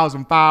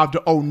 2005 to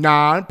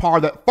 2009,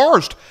 part of that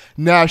first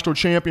national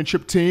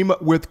championship team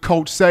with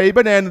Coach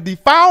Saban, and the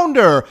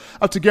founder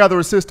of Together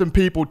Assisting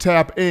People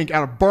Tap Inc.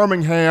 out of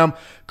Birmingham.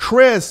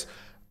 Chris,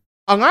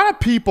 a lot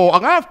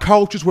of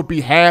coaches would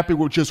be happy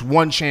with just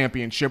one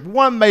championship,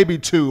 one, maybe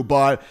 2,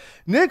 but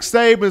Nick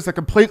Saban is a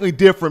completely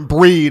different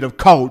breed of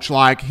coach.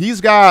 He's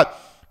got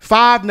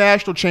 5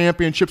 national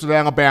championships at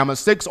Alabama,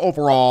 6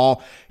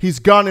 overall. He's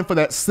gunning for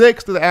that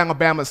 6th at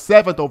Alabama,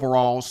 7th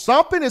overall.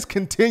 Something is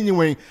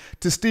continuing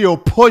to still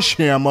push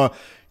him.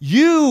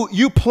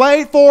 You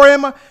played for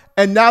him,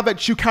 and now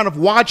that you kind of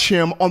watch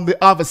him on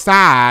the other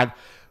side,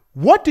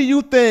 what do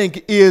you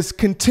think is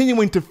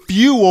continuing to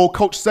fuel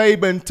Coach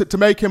Saban to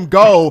make him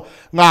go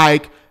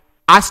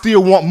I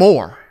still want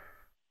more?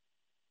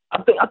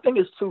 I think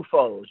it's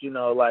twofold. You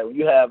know, like when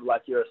you have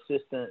like your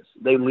assistants,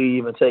 they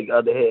leave and take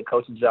other head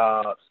coaching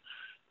jobs,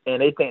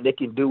 and they think they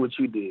can do what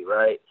you did,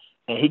 right?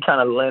 And he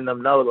kind of letting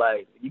them know,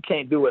 like, you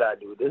can't do what I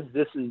do.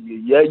 This is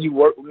you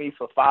worked with me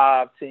for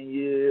 5-10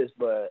 years,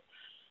 but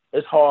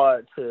it's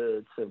hard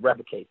to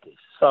replicate this.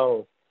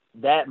 So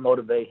that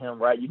motivate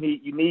him, right? You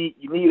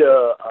need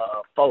a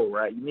foe,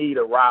 right? You need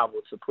a rival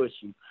to push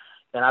you.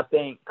 And I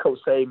think Coach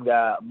Saban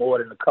got more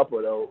than a couple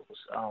of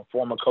those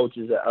former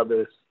coaches at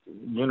other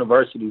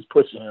universities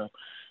pushing him,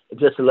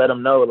 just to let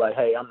him know, like,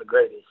 hey, I'm the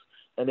greatest.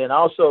 And then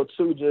also,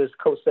 too, just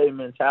Coach Saban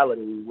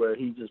mentality where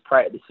he just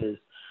practices,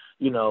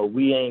 you know,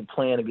 we ain't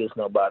playing against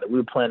nobody.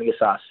 We're playing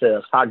against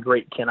ourselves. How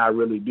great can I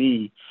really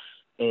be?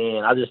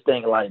 And I just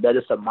think, like, that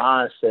is a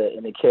mindset,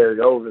 and it carried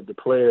over. The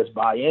players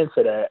buy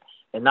into that,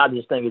 and not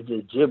just think it's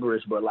just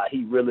gibberish, but, like,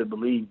 he really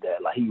believed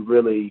that. Like,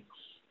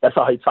 that's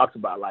all he talks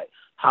about, like,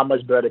 how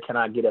much better can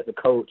I get as a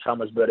coach? How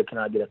much better can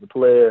I get as a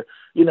player?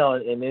 You know,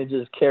 and then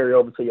just carry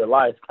over to your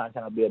life, kind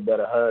of be a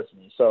better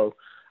husband. So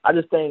I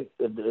just think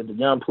if the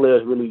young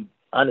players really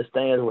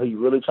understand what he's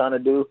really trying to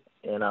do,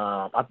 and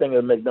I think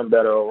it'll make them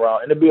better overall.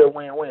 And it'll be a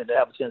win-win. They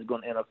have a chance to go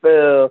in the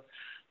NFL,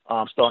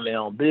 starting their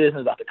own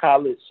business after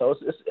college. So,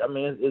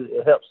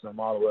 it helps them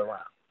all the way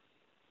around.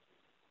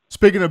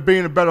 Speaking of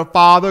being a better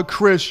father,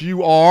 Chris,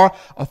 you are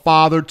a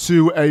father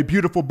to a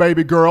beautiful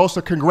baby girl,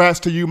 so congrats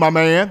to you, my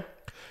man.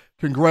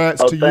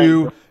 Congrats to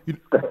you.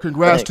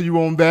 Congrats to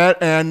you on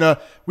that. And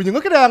when you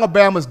look at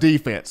Alabama's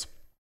defense,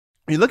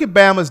 when you look at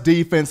Bama's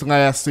defense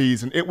last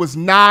season, it was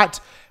not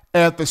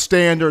at the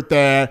standard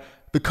that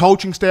the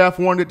coaching staff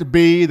wanted it to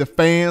be, the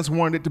fans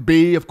wanted it to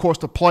be, of course,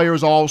 the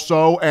players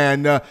also.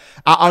 And I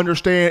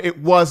understand it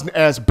wasn't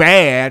as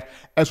bad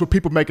as what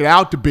people make it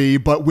out to be.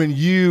 But when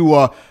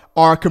you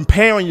are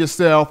comparing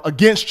yourself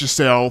against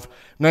yourself,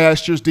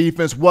 last year's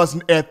defense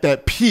wasn't at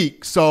that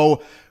peak.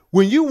 So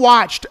when you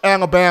watched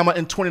Alabama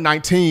in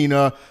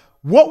 2019,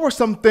 what were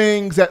some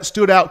things that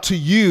stood out to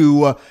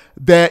you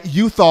that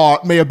you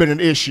thought may have been an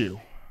issue?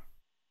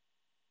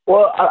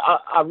 Well,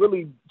 I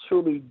really,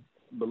 truly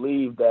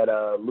believe that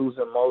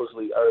losing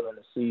Mosley early in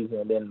the season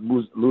and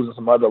then losing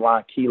some other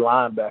key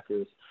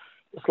linebackers,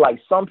 it's like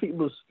some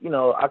people's, you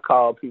know, I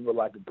call people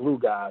like the glue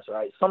guys,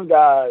 right? Some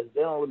guys,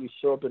 they don't really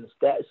show up in the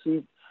stat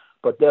sheet,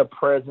 but their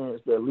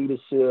presence, their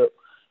leadership,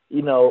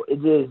 you know, it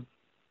just,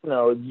 you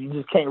know, you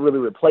just can't really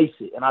replace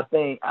it. And I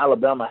think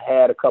Alabama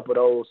had a couple of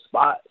those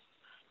spots,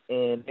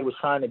 and they was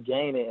trying to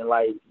gain it. And,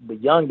 like, the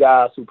young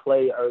guys who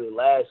played early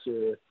last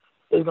year,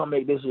 it's going to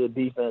make this year's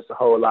defense a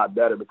whole lot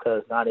better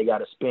because now they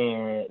got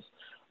experience.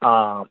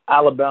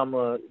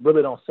 Alabama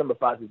really don't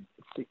sympathize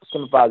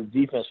with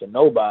defense for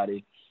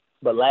nobody,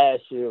 but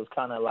last year it was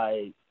kind of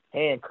like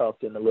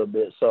handcuffed in a little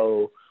bit.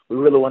 So we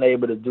really weren't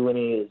able to do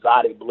any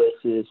exotic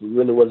blitzes. We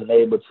really wasn't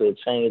able to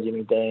change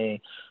anything.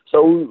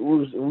 So we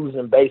was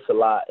in base a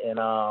lot, and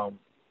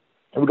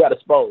we got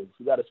exposed.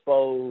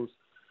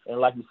 And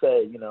like you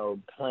said, you know,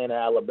 playing at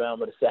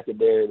Alabama, the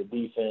secondary, the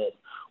defense,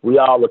 we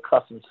all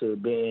accustomed to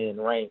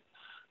being ranked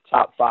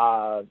top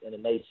 5 in the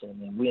nation,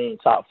 and we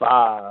ain't top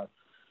 5.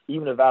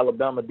 Even if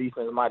Alabama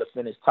defense might have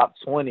finished top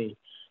 20,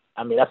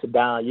 I mean, that's a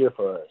down year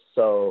for us.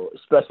 So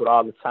especially with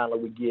all the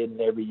talent we get in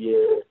every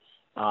year,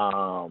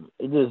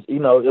 it just, you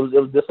know, it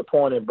was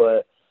disappointing,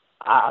 but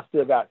I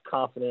still got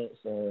confidence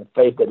and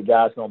faith that the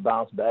guys gonna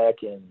bounce back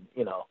and,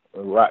 you know,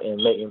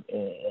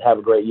 and have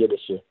a great year this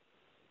year.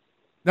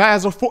 Now,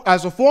 as a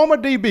former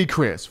DB,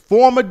 Chris,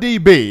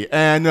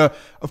 and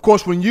of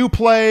course, when you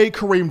played,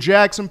 Kareem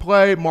Jackson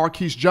played,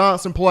 Marquise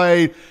Johnson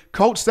played,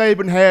 Coach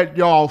Saban had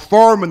y'all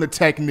firm in the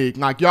technique.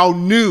 Like, y'all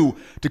knew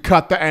to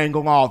cut the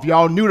angle off.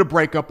 Y'all knew to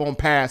break up on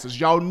passes.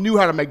 Y'all knew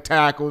how to make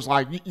tackles.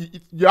 Like,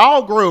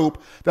 y'all group,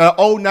 the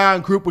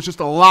 09 group, was just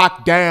a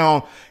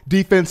lockdown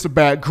defensive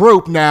back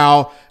group.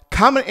 Now,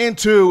 coming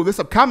into this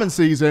upcoming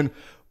season,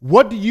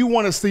 what do you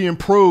want to see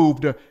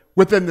improved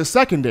within the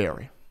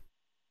secondary?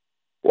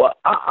 Well,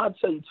 I'll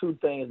tell you two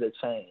things that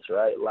changed,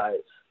 right?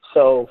 Like,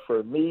 so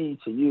for me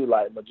to you,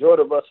 like,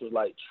 majority of us was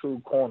like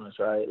true corners,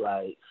 right?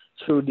 Like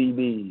true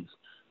DBs.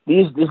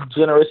 This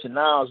generation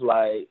now is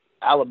like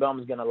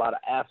Alabama's getting a lot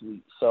of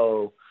athletes.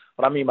 So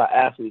what I mean by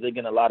athletes, they're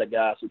getting a lot of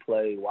guys who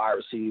play wide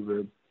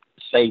receiver,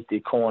 safety,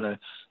 corner,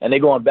 and they're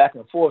going back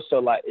and forth. So,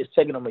 like, it's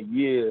taking them a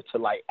year to,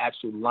 like,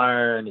 actually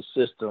learn the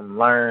system,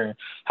 learn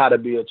how to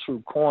be a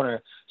true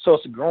corner. So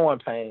it's a growing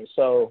pain.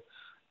 So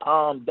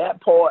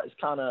that part is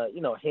kind of, you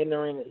know,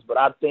 hindering us. But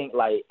I think,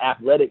 like,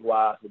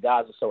 athletic-wise, the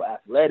guys are so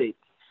athletic,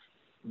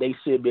 they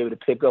should be able to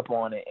pick up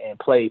on it and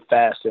play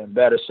faster and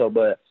better. So,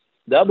 but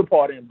the other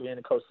part in being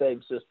the Coach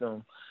Saban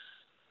system,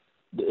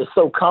 it's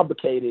so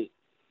complicated,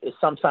 it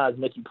sometimes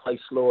make you play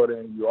slower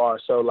than you are.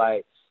 So,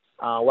 like,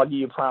 I'll give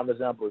you a prime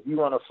example. If you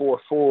run a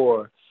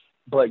 4-4,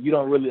 but you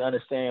don't really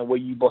understand where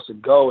you're supposed to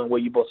go and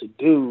what you're supposed to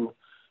do,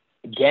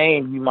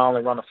 game, you might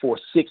only run a 4-6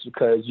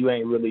 because you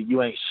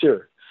ain't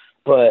sure.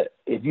 But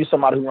if you're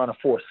somebody who run a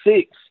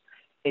 4-6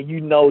 and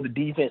you know the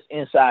defense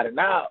inside and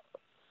out,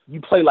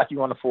 you play like you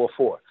run a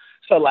 4-4.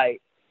 So,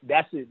 like,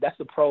 that's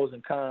the pros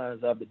and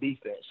cons of the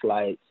defense.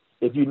 Like,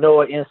 if you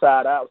know it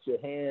inside out with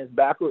your hands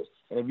backwards,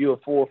 and if you're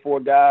a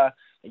 4-4 guy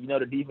and you know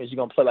the defense, you're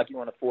gonna play like you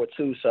want a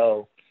 4-2.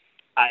 So,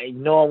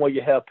 knowing where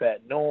your help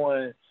at,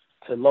 knowing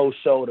to low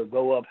shoulder,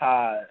 go up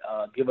high,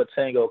 give a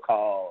tango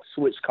call,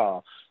 switch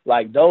call,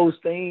 like those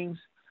things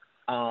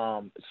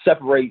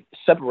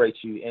separate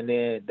you. And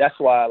then that's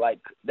why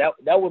that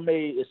what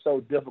made it so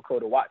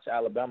difficult to watch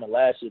Alabama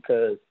last year,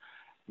 because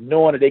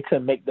knowing that they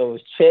couldn't make those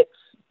checks,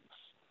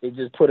 it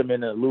just put them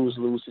in a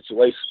lose-lose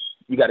situation.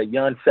 You got a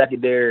young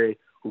secondary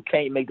who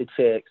can't make the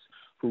checks,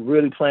 who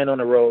really playing on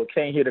the road,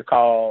 can't hear the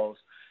calls,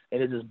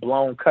 and it's just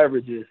blown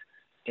coverages,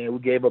 and we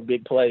gave up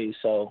big plays.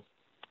 So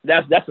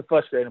that's the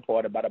frustrating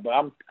part about it.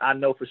 But I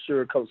know for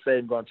sure Coach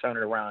Saban going to turn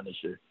it around this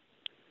year.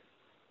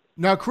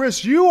 Now,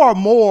 Chris, you are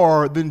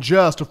more than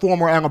just a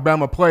former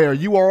Alabama player.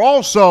 You are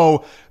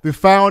also the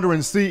founder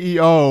and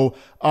CEO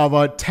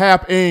of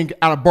TAP Inc.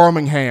 out of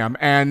Birmingham.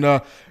 And,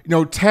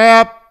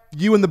 TAP,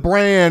 you and the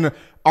brand,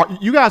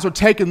 you guys are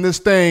taking this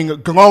thing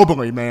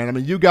globally, man. I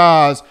mean, you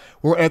guys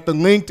were at the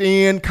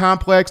LinkedIn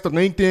complex, the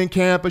LinkedIn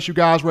campus. You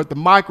guys were at the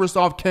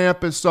Microsoft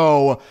campus.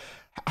 So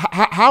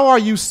how are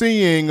you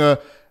seeing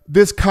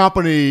this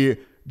company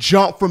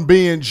jump from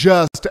being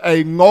just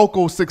a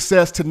local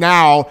success to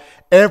now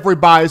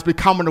everybody's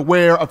becoming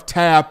aware of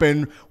TAP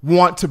and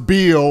want to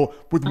build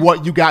with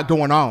what you got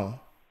going on?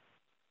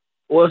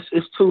 Well,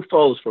 it's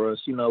twofold for us.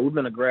 We've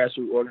been a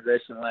grassroots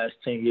organization the last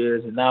 10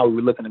 years, and now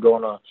we're looking to go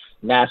on a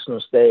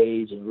national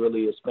stage and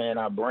really expand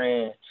our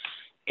brand.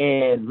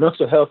 And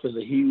mental health is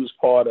a huge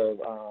part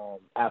of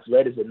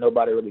athletics that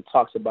nobody really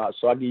talks about.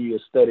 So I'll give you a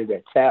study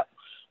that TAP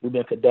we've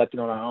been conducting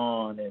on our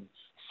own, and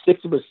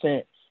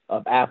 60%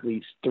 of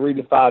athletes 3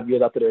 to 5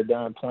 years after they're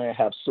done playing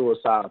have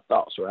suicidal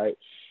thoughts, right?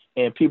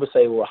 And people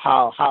say, well,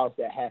 how is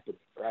that happening,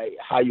 right?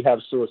 How you have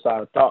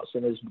suicidal thoughts?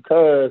 And it's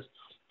because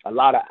a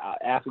lot of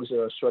athletes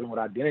are struggling with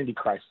identity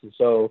crisis.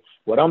 So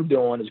what I'm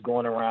doing is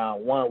going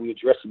around, one, we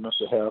address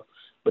mental health,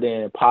 but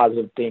then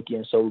positive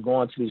thinking. So we're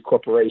going to these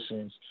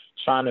corporations,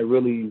 trying to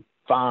really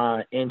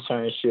find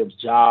internships,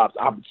 jobs,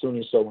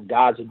 opportunities. So when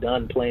guys are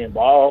done playing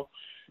ball,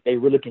 they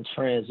really can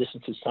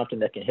transition to something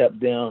that can help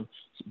them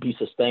be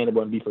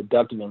sustainable and be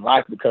productive in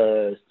life,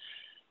 because,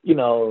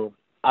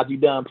 after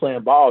you're done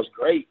playing ball is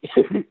great,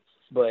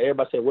 but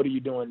everybody say, what are you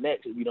doing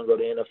next if you don't go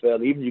to the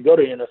NFL? Even if you go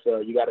to the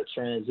NFL, you got to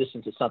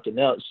transition to something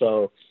else.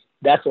 So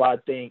that's why I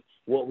think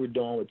what we're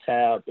doing with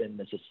TAP and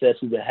the success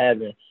we've been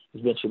having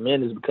has been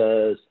tremendous,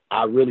 because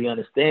I really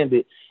understand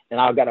it, and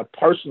I've got a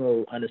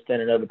personal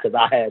understanding of it because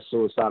I had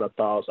suicidal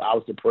thoughts. I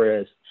was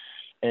depressed.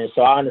 And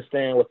so I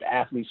understand what the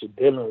athletes are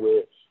dealing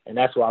with, and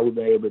that's why we've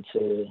been able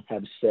to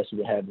have the success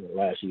we've been having in the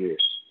last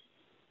years.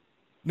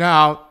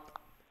 Now,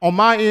 on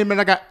my end, man,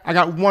 I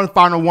got one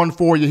final one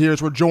for you here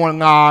as we're joined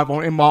live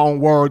on In My Own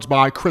Words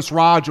by Chris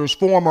Rogers,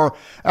 former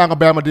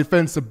Alabama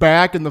defensive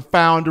back and the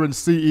founder and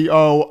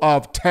CEO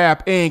of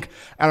TAP Inc.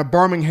 out of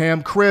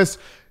Birmingham. Chris,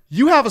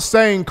 you have a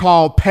saying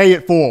called pay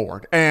it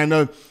forward,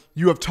 and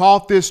you have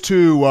taught this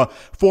to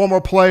former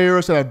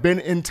players that have been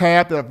in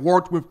TAP, that have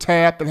worked with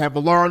TAP, that have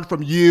learned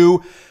from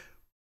you.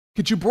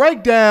 Could you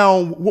break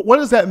down what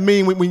does that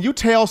mean when you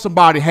tell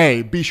somebody,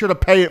 hey, be sure to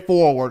pay it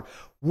forward?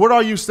 What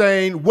are you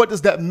saying? What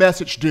does that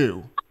message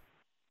do?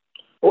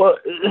 Well,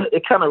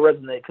 it kind of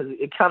resonates because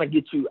it kind of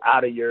gets you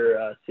out of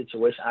your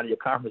situation, out of your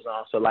comfort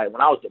zone. So,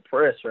 when I was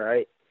depressed,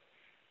 right,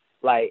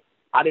 I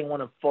didn't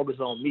want to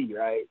focus on me,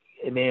 right?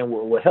 And then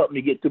what helped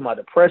me get through my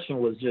depression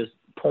was just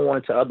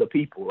pouring to other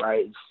people,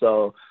 right?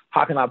 So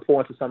how can I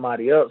pour into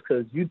somebody else?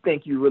 Because you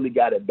think you really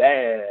got it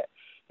bad,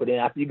 but then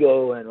after you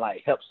go and,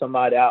 help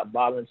somebody out,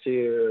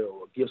 volunteer,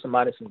 or give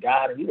somebody some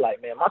guidance, you're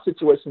like, man, my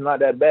situation's not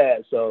that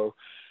bad. So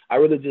I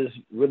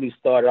really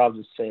started off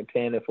just saying,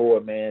 paying it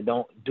forward, man.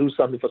 Don't do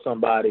something for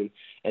somebody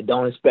and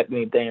don't expect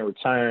anything in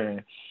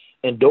return.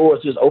 And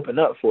doors just open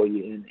up for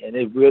you. And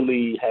it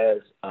really has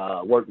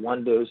worked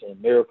wonders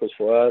and miracles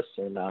for us.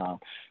 And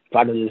if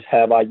I can just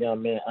have our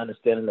young men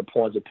understanding the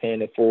points of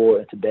paying it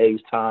forward in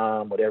today's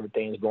time with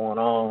everything's going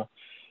on,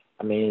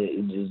 I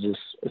mean,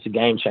 it's a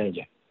game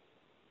changer.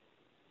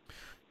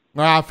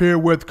 Live here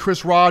with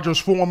Chris Rogers,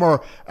 former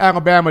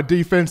Alabama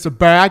defensive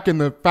back and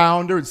the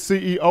founder and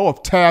CEO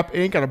of TAP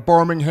Inc. out of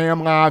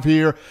Birmingham, live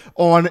here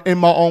on In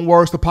My Own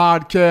Words, the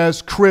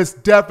podcast. Chris,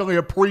 definitely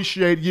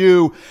appreciate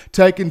you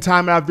taking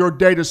time out of your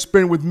day to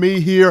spend with me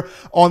here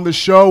on the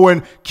show,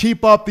 and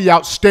keep up the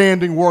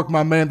outstanding work,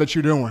 my man, that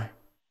you're doing.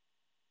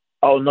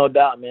 Oh, no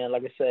doubt, man.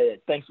 Like I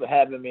said, thanks for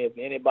having me. If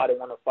anybody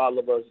want to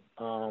follow us,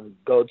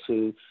 go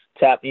to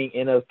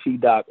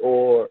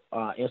tapincnfp.org.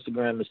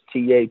 Instagram is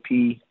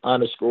TAP_NFP.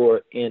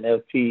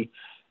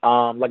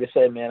 Like I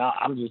said, man,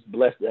 I'm just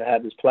blessed to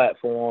have this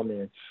platform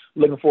and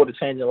looking forward to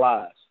changing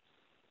lives.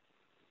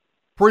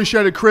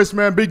 Appreciate it, Chris,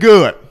 man. Be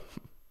good.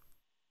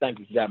 Thank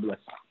you. God bless.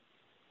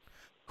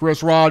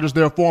 Chris Rogers,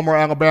 their former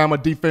Alabama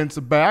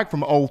defensive back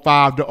from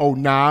 05 to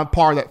 09,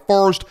 part of that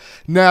first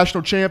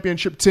national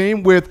championship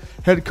team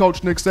with head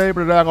coach Nick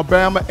Saban at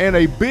Alabama, and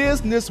a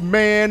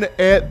businessman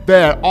at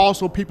that.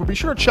 Also, people, be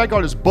sure to check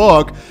out his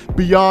book,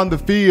 Beyond the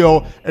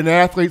Field, An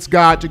Athlete's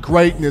Guide to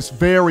Greatness.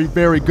 Very,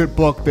 very good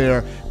book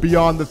there,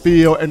 Beyond the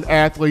Field, An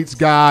Athlete's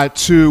Guide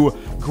to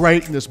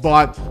Greatness.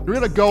 But we're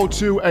going to go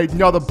to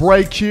another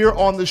break here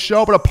on the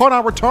show. But upon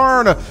our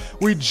return,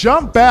 we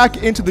jump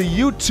back into the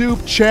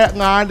YouTube chat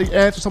line to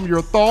answer some of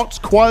your thoughts,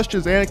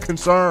 questions, and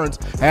concerns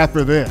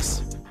after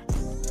this.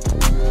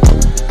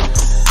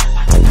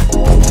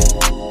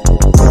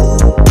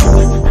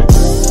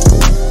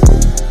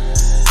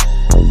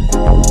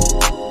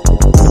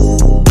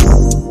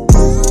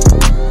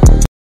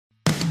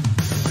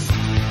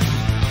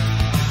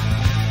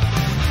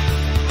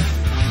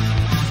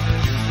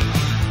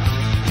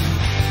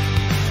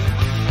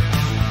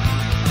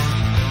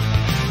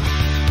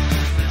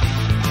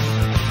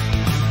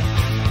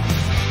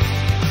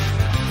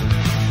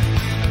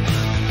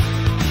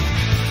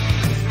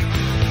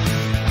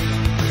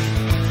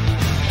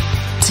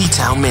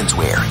 T-Town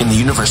Menswear in the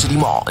University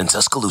Mall in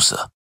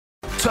Tuscaloosa.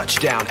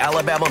 Touchdown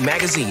Alabama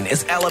Magazine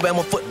is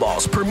Alabama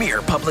football's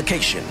premier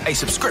publication. A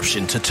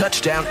subscription to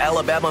Touchdown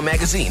Alabama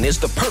Magazine is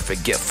the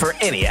perfect gift for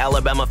any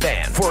Alabama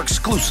fan. For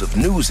exclusive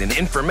news and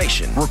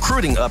information,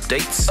 recruiting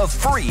updates, a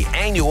free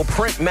annual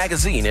print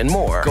magazine, and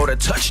more, go to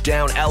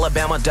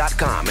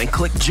touchdownalabama.com and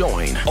click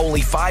join.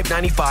 Only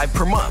 $5.95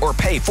 per month, or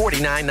pay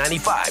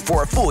 $49.95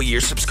 for a full year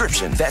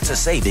subscription. That's a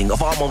saving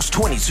of almost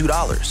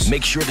 $22.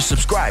 Make sure to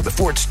subscribe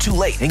before it's too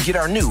late and get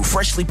our new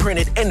freshly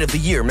printed end of the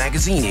year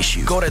magazine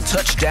issue. Go to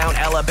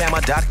touchdownalabama.com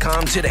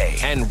today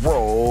and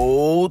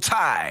roll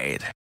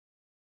Tide.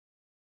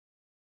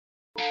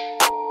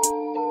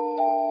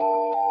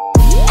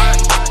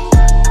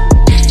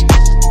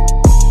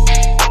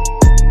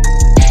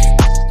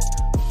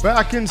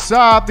 Back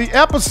inside the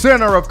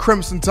epicenter of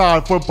Crimson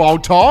Tide football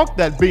talk,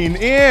 that being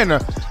in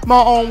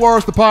my own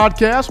words, the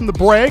podcast from the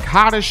break,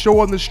 hottest show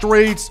on the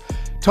streets,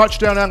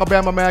 Touchdown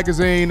Alabama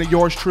Magazine,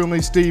 yours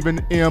truly,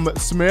 Stephen M.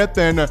 Smith.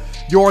 And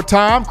your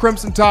time,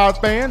 Crimson Tide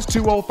fans,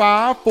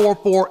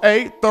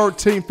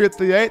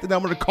 205-448-1358. The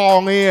number to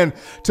call in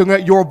to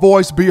let your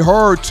voice be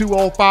heard,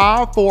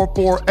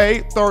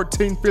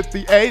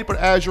 205-448-1358. But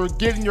as you're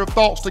getting your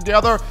thoughts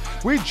together,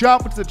 we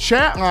jump into the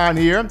chat line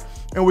here,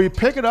 and we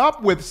pick it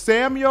up with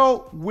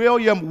Samuel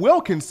William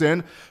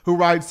Wilkinson, who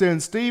writes in,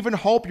 Stephen,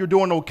 hope you're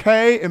doing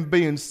okay and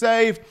being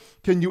safe.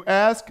 Can you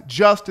ask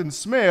Justin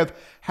Smith,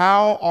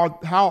 how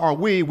are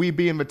we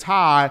being the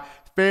Tide,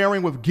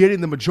 faring with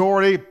getting the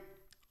majority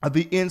of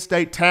the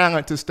in-state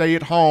talent to stay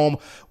at home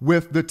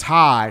with the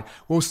Tide?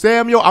 Well,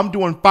 Samuel, I'm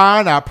doing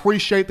fine. I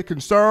appreciate the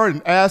concern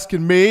and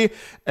asking me.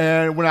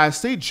 And when I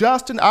see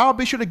Justin, I'll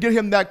be sure to get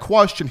him that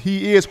question.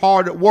 He is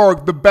hard at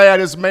work, the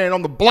baddest man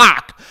on the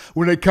block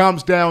when it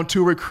comes down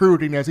to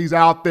recruiting, as he's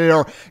out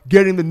there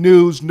getting the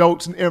news,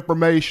 notes, and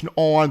information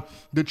on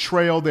the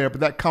trail there. But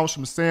that comes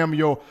from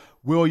Samuel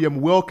William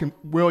Wilkinson.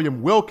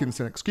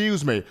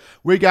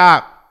 We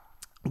got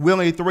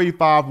Willie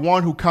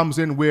 351 who comes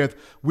in with,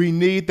 we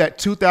need that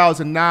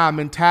 2009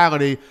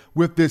 mentality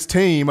with this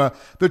team.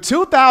 The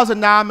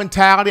 2009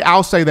 mentality,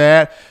 I'll say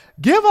that.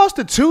 Give us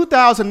the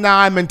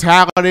 2009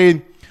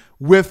 mentality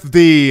with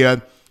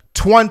the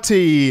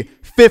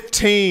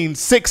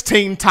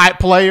 2015-16 type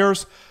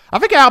players. I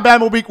think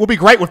Alabama will be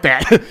great with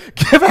that.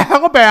 Give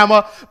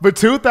Alabama the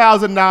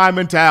 2009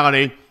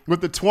 mentality with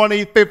the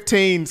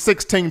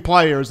 2015-16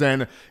 players,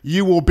 and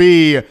you will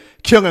be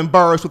killing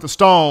birds with a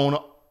stone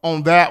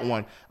on that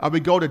one. We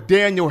go to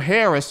Daniel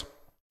Harris,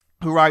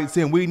 who writes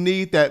in, we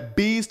need that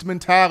beast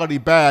mentality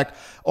back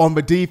on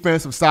the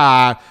defensive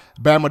side.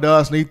 Bama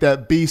does need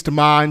that beast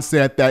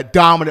mindset, that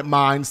dominant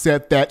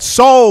mindset, that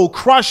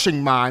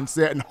soul-crushing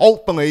mindset, and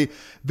hopefully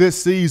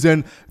this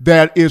season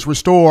that is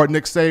restored.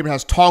 Nick Saban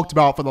has talked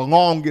about for the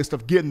longest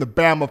of getting the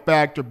Bama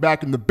factor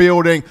back in the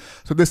building.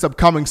 So this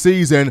upcoming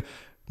season,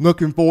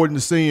 looking forward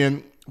to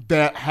seeing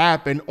that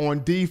happen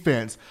on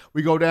defense.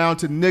 We go down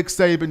to Nick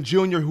Saban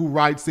Jr., who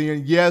writes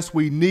in, yes,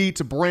 we need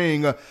to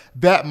bring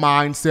that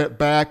mindset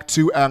back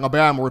to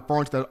Alabama,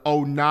 referring to that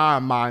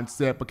 09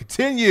 mindset. But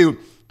continue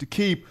to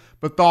keep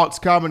the thoughts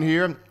coming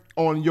here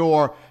on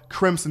your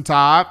Crimson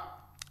Tide.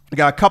 We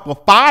got a couple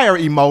of fire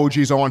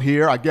emojis on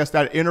here. I guess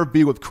that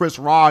interview with Chris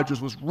Rogers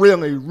was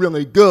really,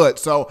 really good.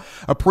 So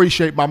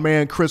appreciate my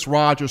man Chris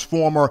Rogers,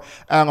 former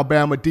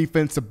Alabama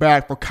defensive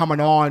back, for coming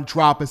on,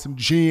 dropping some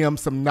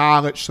gems, some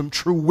knowledge, some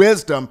true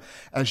wisdom,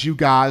 as you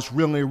guys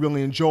really,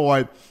 really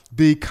enjoyed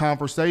the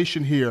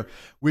conversation here.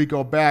 We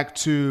go back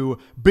to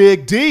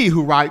Big D,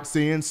 who writes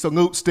in,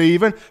 salute,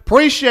 Stephen.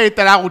 Appreciate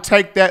that. I will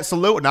take that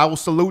salute, and I will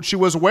salute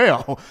you as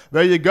well.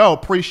 There you go.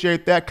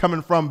 Appreciate that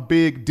coming from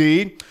Big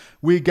D.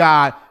 We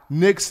got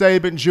Nick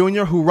Saban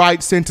Jr., who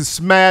writes in to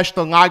smash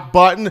the like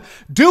button.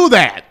 Do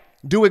that.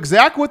 Do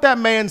exactly what that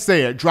man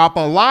said. Drop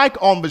a like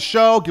on the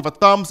show, give a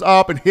thumbs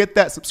up, and hit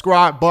that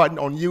subscribe button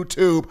on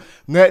YouTube,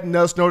 letting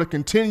us know to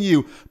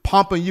continue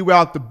pumping you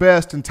out the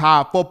best in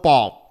Tide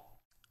football.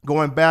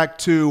 Going back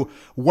to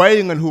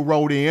Waylon, who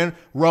wrote in,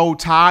 Roll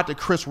Tide to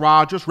Chris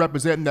Rogers,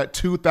 representing that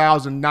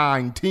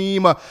 2009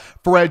 team.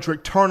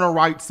 Frederick Turner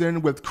writes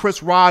in with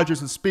Chris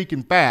Rogers is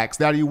speaking facts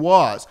that he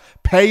was.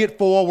 Pay it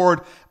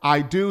forward.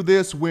 I do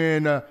this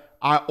when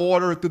I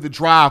order through the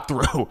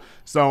drive-thru.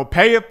 So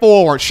pay it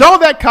forward. Show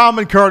that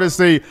common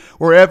courtesy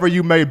wherever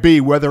you may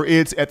be, whether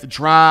it's at the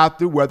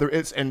drive-thru, whether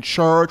it's in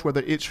church,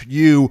 whether it's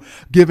you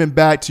giving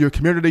back to your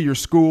community, your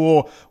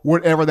school,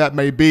 whatever that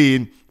may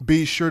be.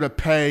 Be sure to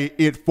pay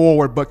it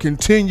forward. But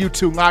continue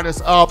to light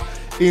us up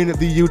in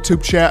the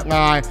YouTube chat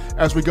line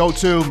as we go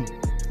to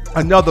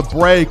another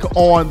break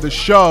on the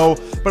show.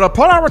 But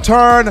upon our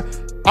return,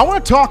 I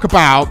want to talk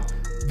about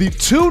the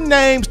two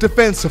names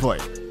defensively.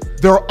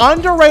 They're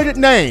underrated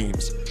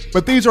names,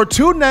 but these are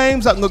two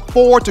names that look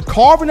forward to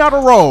carving out a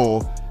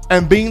role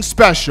and being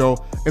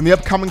special in the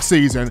upcoming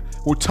season.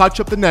 We'll touch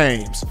up the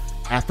names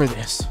after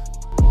this.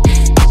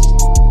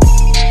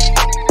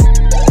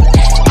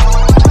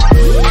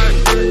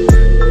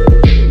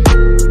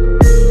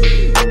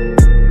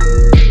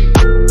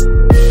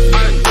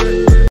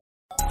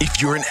 If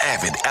you're an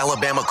avid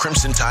Alabama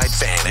Crimson Tide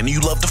fan and you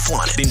love to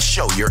flaunt it, then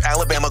show your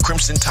Alabama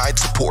Crimson Tide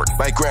support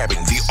by grabbing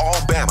the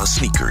All-Bama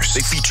sneakers.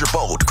 They feature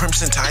bold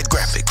Crimson Tide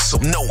graphics, so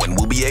no one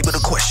will be able to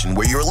question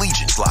where your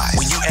allegiance lies.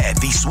 When you add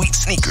these sweet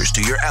sneakers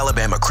to your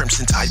Alabama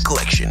Crimson Tide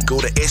collection,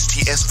 go to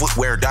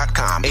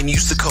STSfootwear.com and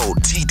use the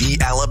code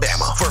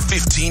TDAlabama for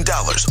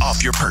 $15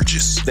 off your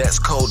purchase. That's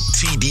code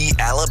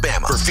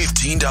TDAlabama for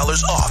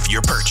 $15 off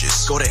your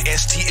purchase. Go to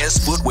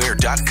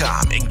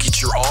STSfootwear.com and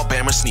get your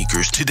All-Bama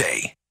sneakers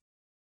today.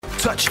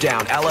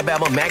 Touchdown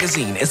Alabama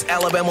Magazine is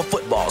Alabama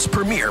football's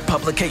premier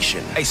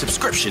publication. A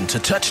subscription to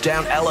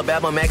Touchdown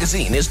Alabama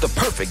Magazine is the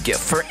perfect gift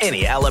for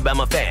any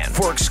Alabama fan.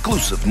 For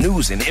exclusive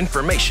news and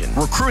information,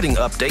 recruiting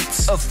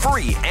updates, a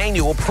free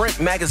annual print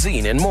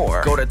magazine, and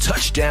more, go to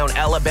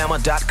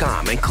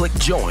touchdownalabama.com and click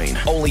join.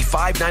 Only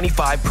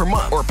 $5.95 per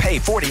month or pay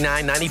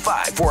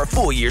 $49.95 for a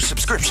full year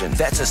subscription.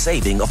 That's a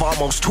saving of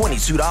almost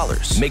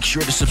 $22. Make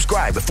sure to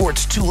subscribe before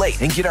it's too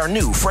late and get our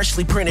new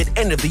freshly printed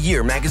end of the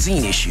year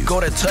magazine issue. Go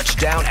to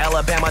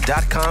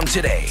touchdownalabama.com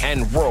today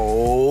and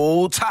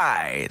roll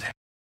Tide.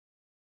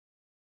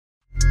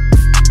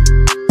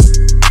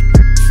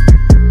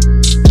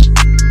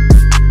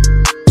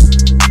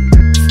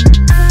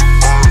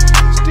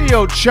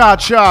 Still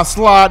cha-cha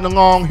sliding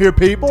along here,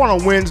 people,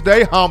 on a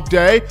Wednesday, hump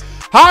day.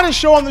 Hottest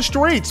show on the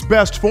streets,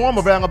 best form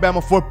of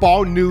Alabama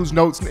football, news,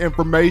 notes, and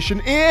information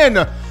in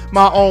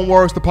my own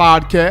words, the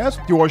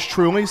podcast. Yours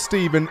truly,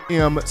 Stephen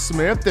M.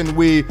 Smith, and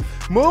we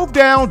move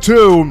down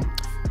to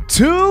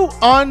two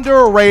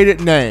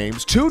underrated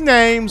names. Two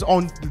names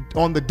on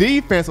the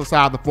defensive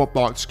side of the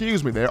football,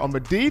 on the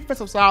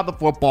defensive side of the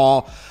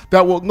football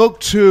that will look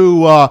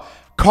to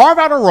carve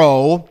out a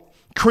role,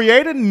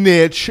 create a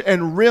niche,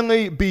 and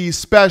really be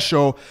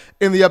special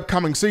in the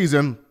upcoming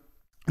season.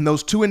 And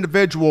those two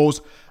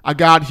individuals I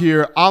got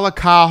here,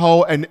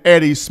 Alakaho and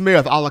Eddie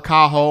Smith.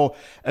 Alakaho,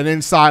 an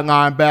inside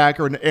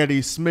linebacker, and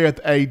Eddie Smith,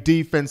 a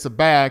defensive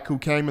back who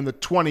came in the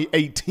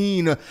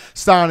 2018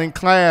 signing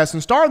class.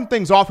 And starting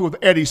things off with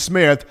Eddie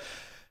Smith.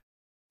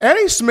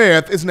 Eddie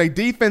Smith is in a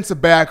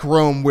defensive back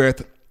room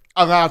with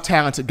a lot of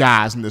talented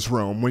guys in this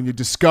room. When you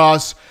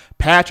discuss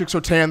Patrick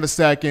Surtain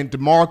II,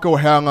 DeMarco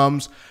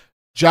Hellams,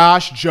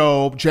 Josh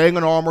Jobe,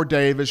 Jalen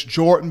Armour-Davis,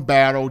 Jordan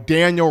Battle,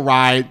 Daniel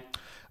Wright,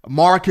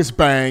 Marcus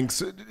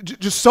Banks,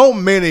 just so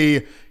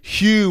many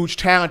huge,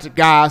 talented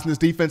guys in this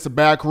defensive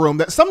back room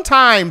that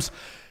sometimes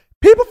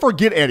people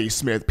forget Eddie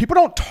Smith. People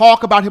don't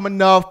talk about him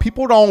enough.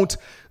 People don't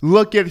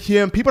look at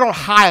him. People don't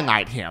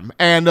highlight him.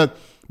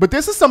 But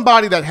this is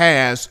somebody that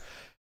has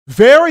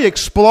very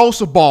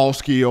explosive ball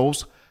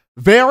skills,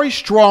 very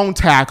strong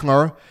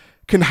tackler,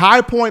 can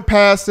high point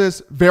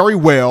passes very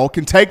well,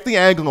 can take the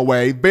angle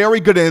away,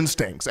 very good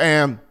instincts.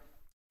 And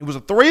he was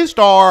a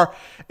 3-star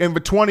in the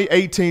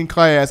 2018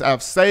 class out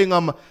of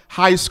Salem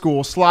High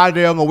School,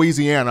 Slidell,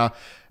 Louisiana.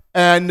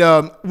 And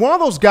one of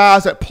those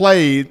guys that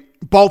played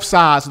both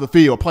sides of the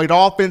field, played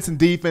offense and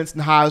defense in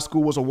high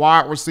school, was a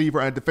wide receiver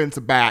and a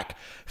defensive back.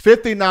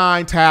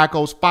 59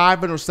 tackles,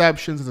 5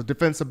 interceptions as a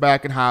defensive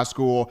back in high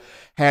school,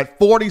 had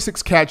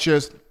 46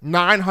 catches,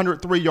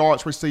 903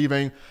 yards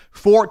receiving,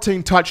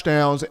 14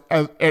 touchdowns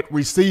at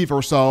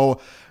receiver. So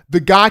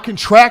the guy can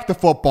track the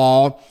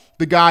football.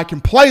 The guy can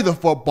play the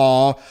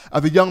football.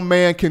 The young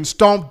man can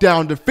stomp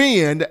down,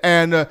 defend.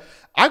 And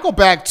I go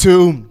back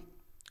to,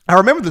 I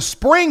remember the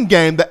spring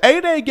game, the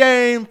A-Day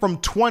game from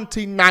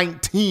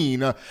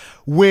 2019,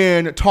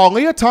 when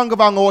Taulia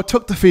Tagovailoa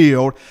took the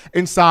field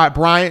inside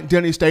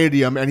Bryant-Denny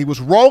Stadium, and he was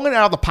rolling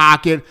out of the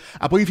pocket.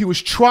 I believe he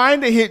was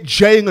trying to hit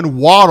Jalen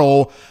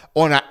Waddle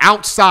on an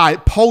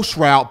outside post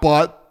route,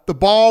 but the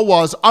ball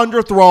was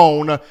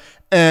underthrown,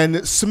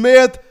 and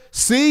Smith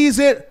sees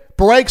it,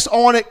 breaks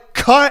on it,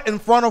 cut in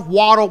front of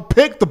Waddle,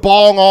 picked the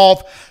ball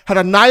off, had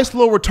a nice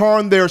little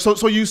return there.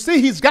 So you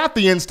see he's got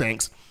the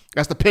instincts.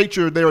 That's the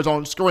picture there is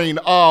on screen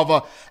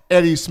of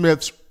Eddie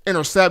Smith's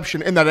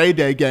interception in that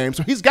A-Day game.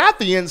 So he's got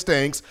the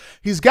instincts.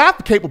 He's got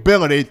the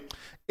capability.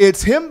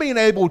 It's him being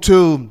able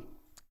to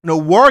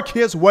work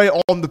his way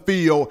on the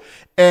field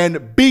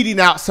and beating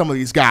out some of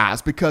these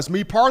guys. Because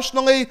me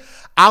personally,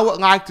 I would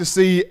like to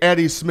see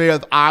Eddie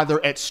Smith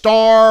either at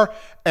star,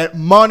 at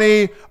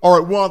money,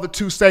 or at one of the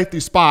two safety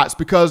spots.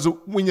 Because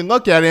when you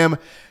look at him,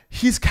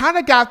 he's kind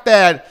of got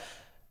that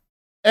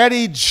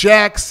Eddie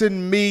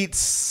Jackson meets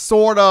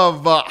sort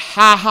of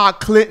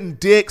Clinton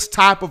Dix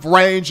type of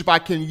range, if I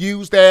can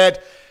use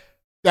that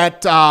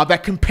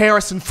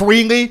comparison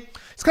freely.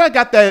 He's kind of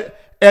got that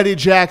Eddie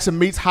Jackson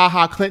meets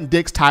Clinton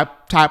Dix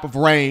type of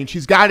range.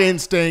 He's got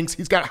instincts.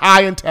 He's got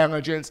high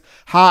intelligence,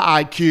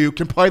 high IQ,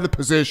 can play the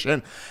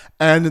position.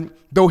 And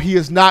though he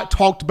is not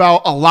talked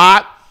about a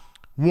lot,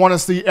 want to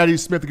see Eddie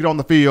Smith get on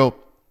the field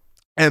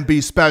and be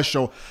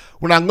special.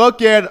 When I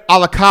look at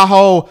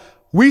Alakaho,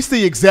 we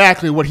see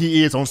exactly what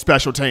he is on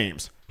special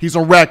teams. He's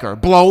a wrecker,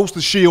 blows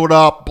the shield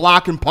up,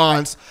 blocking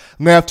punts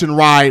left and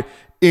right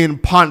in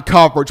punt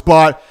coverage.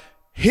 But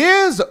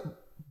his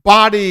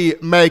body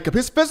makeup,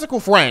 his physical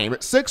frame,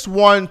 at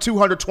 6'1",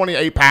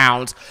 228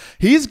 pounds,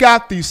 he's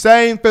got the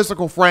same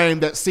physical frame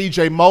that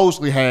C.J.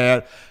 Mosley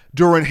had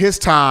during his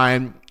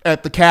time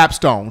at the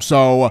Capstone.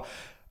 So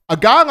a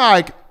guy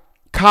like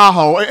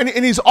Kaho,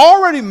 and he's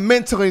already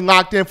mentally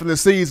locked in for the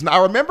season. I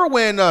remember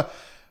when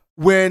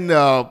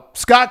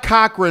Scott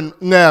Cochran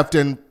left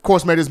and, of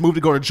course, made his move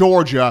to go to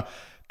Georgia,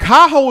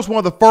 Kaho was one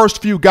of the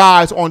first few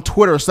guys on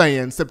Twitter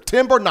saying,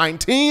 September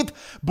 19th,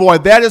 boy,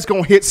 that is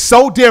going to hit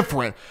so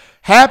different.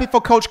 Happy for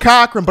Coach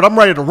Cochran, but I'm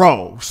ready to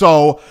roll.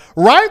 So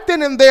right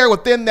then and there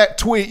within that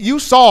tweet, you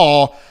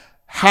saw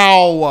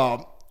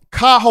how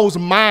Kaho's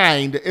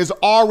mind is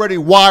already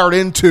wired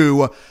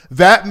into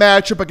that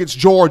matchup against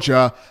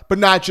Georgia, but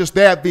not just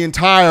that, the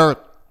entire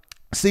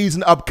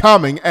season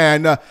upcoming.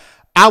 And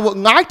I would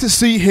like to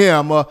see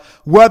him,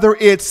 whether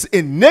it's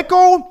in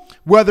nickel,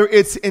 whether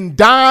it's in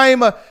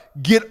dime,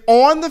 get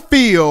on the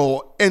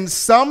field in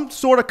some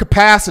sort of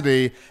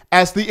capacity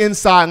as the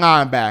inside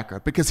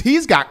linebacker, because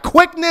he's got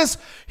quickness,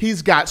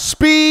 he's got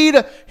speed,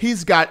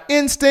 he's got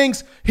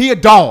instincts, he a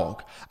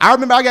dog. I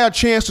remember I got a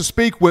chance to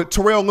speak with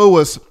Terrell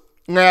Lewis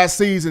last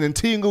season, and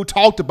T. Lou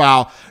talked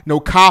about,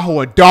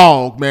 Kaho a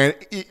dog, man.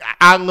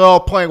 I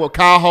love playing with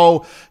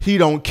Kaho. He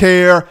don't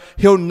care.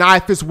 He'll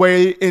knife his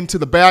way into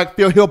the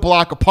backfield. He'll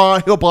block a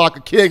punt. He'll block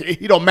a kick.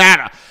 He don't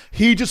matter.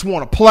 He just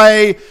want to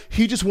play.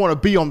 He just want to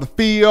be on the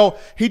field.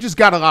 He just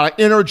got a lot of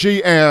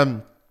energy,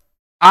 and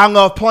I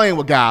love playing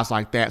with guys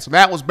like that. So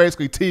that was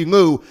basically T.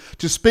 Lou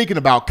just speaking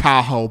about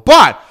Kaho.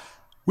 But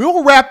we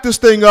will wrap this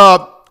thing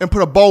up and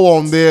put a bow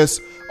on this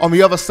on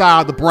the other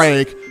side of the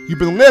break. You've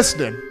been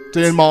listening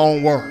to In My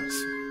Own Words.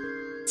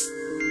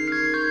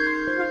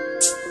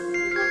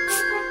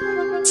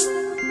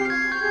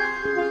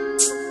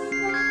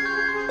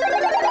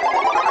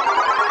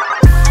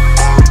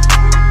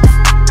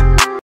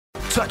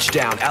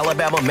 Touchdown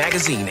Alabama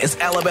Magazine is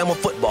Alabama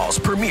football's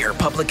premier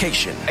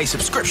publication. A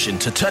subscription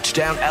to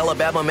Touchdown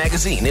Alabama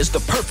Magazine is the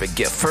perfect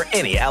gift for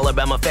any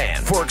Alabama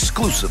fan. For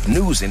exclusive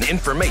news and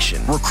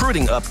information,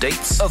 recruiting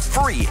updates, a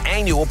free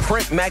annual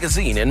print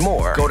magazine, and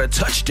more, go to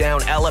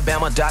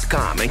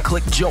touchdownalabama.com and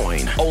click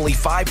join. Only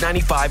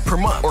 $5.95 per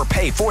month, or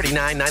pay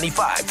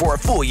 $49.95 for a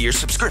full year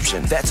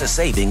subscription. That's a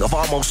saving of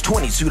almost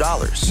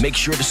 $22. Make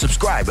sure to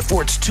subscribe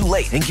before it's too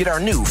late and get our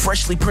new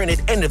freshly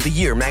printed end of the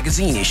year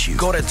magazine issue.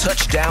 Go to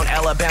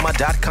touchdownalabama.com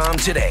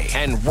today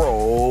and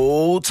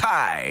roll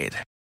Tide.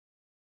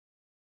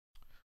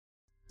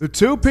 The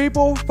two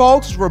people,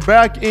 folks, we're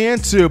back in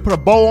to put a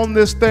bow on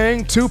this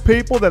thing. Two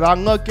people that I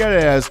look at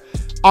as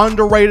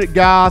underrated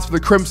guys for the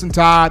Crimson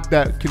Tide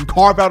that can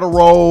carve out a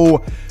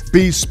role,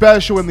 be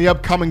special in the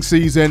upcoming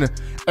season.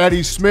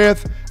 Eddie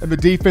Smith in the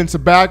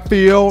defensive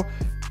backfield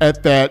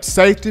at that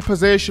safety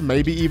position,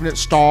 maybe even at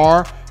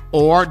star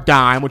or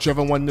dime,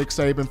 whichever one Nick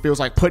Saban feels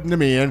like putting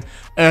him in.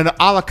 And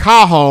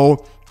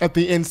Alakaho at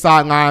the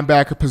inside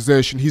linebacker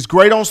position. He's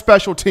great on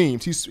special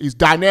teams. He's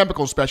dynamic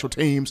on special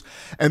teams.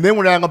 And then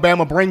when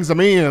Alabama brings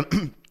him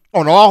in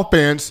on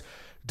offense,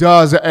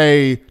 does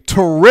a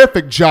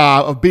terrific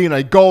job of being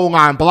a goal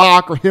line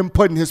blocker, him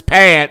putting his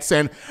pads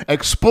and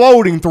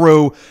exploding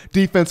through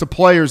defensive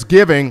players,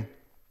 giving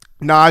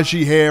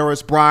Najee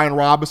Harris, Brian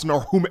Robinson,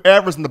 or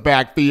whomever's in the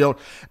backfield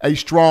a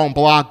strong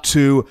block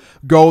to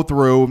go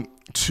through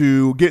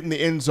to get in the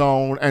end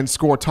zone and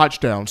score a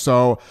touchdown.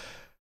 So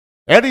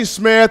Eddie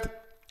Smith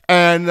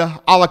and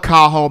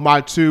Alakaho,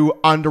 my two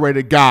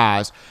underrated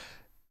guys.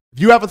 If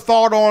you have a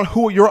thought on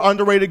who your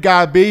underrated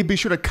guy be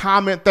sure to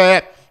comment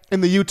that in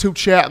the YouTube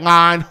chat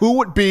line. Who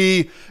would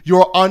be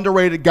your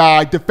underrated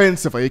guy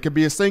defensively? It could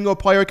be a single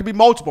player. It could be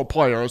multiple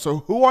players.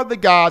 So who are the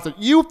guys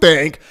that you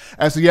think,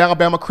 as the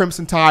Alabama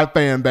Crimson Tide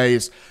fan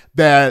base,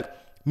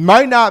 that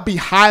might not be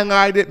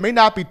highlighted, may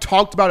not be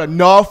talked about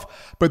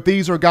enough, but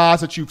these are guys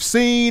that you've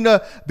seen.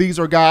 These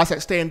are guys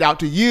that stand out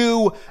to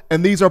you.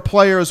 And these are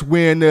players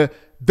when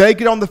they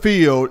get on the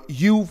field,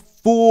 you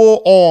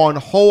full on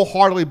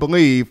wholeheartedly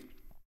believe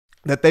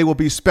that they will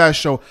be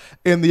special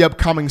in the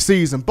upcoming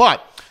season.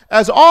 But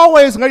As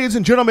always, ladies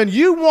and gentlemen,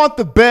 you want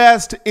the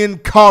best in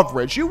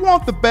coverage. You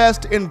want the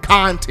best in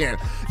content.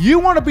 You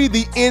want to be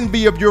the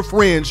envy of your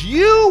friends.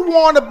 You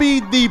want to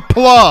be the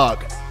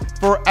plug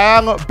for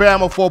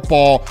Alabama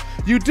football.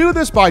 You do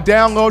this by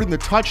downloading the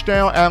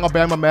Touchdown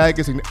Alabama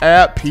Magazine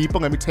app,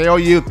 people. Let me tell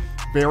you,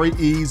 very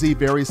easy,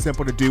 very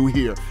simple to do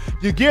here.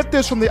 You get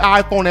this from the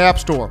iPhone App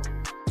Store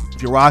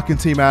if you're rocking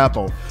Team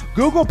Apple.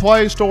 Google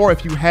Play Store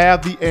if you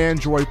have the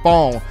Android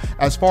phone.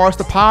 As far as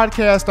the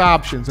podcast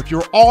options, if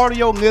your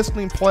audio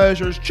listening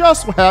pleasures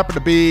just happen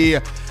to be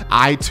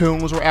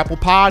iTunes or Apple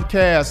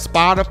Podcasts,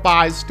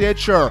 Spotify,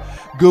 Stitcher,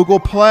 Google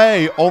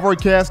Play,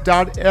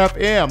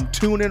 Overcast.fm,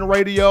 TuneIn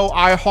Radio,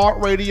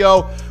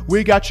 iHeartRadio,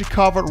 we got you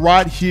covered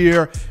right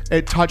here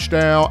at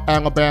Touchdown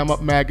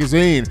Alabama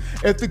Magazine.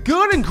 If the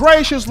good and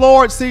gracious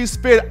Lord sees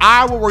fit,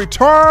 I will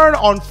return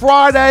on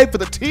Friday for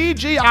the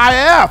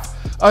TGIF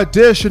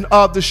edition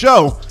of the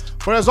show.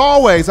 But as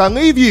always, I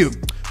leave you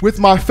with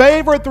my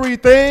favorite three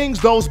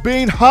things, those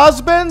being: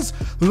 husbands,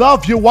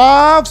 love your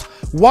wives;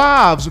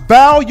 wives,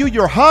 value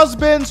your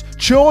husbands;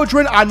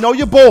 children, I know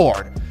you're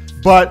bored,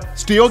 but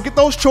still get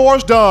those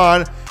chores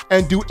done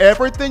and do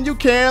everything you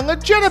can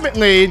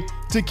legitimately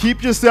to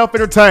keep yourself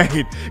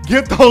entertained.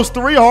 Get those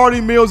 3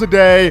 hearty meals a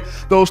day,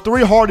 those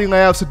 3 hearty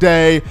laughs a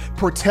day.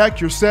 Protect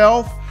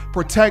yourself.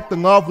 Protect the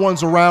loved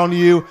ones around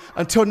you.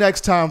 Until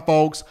next time,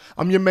 folks,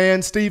 I'm your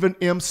man, Stephen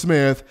M.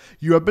 Smith.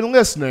 You have been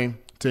listening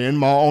to In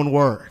My Own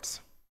Words.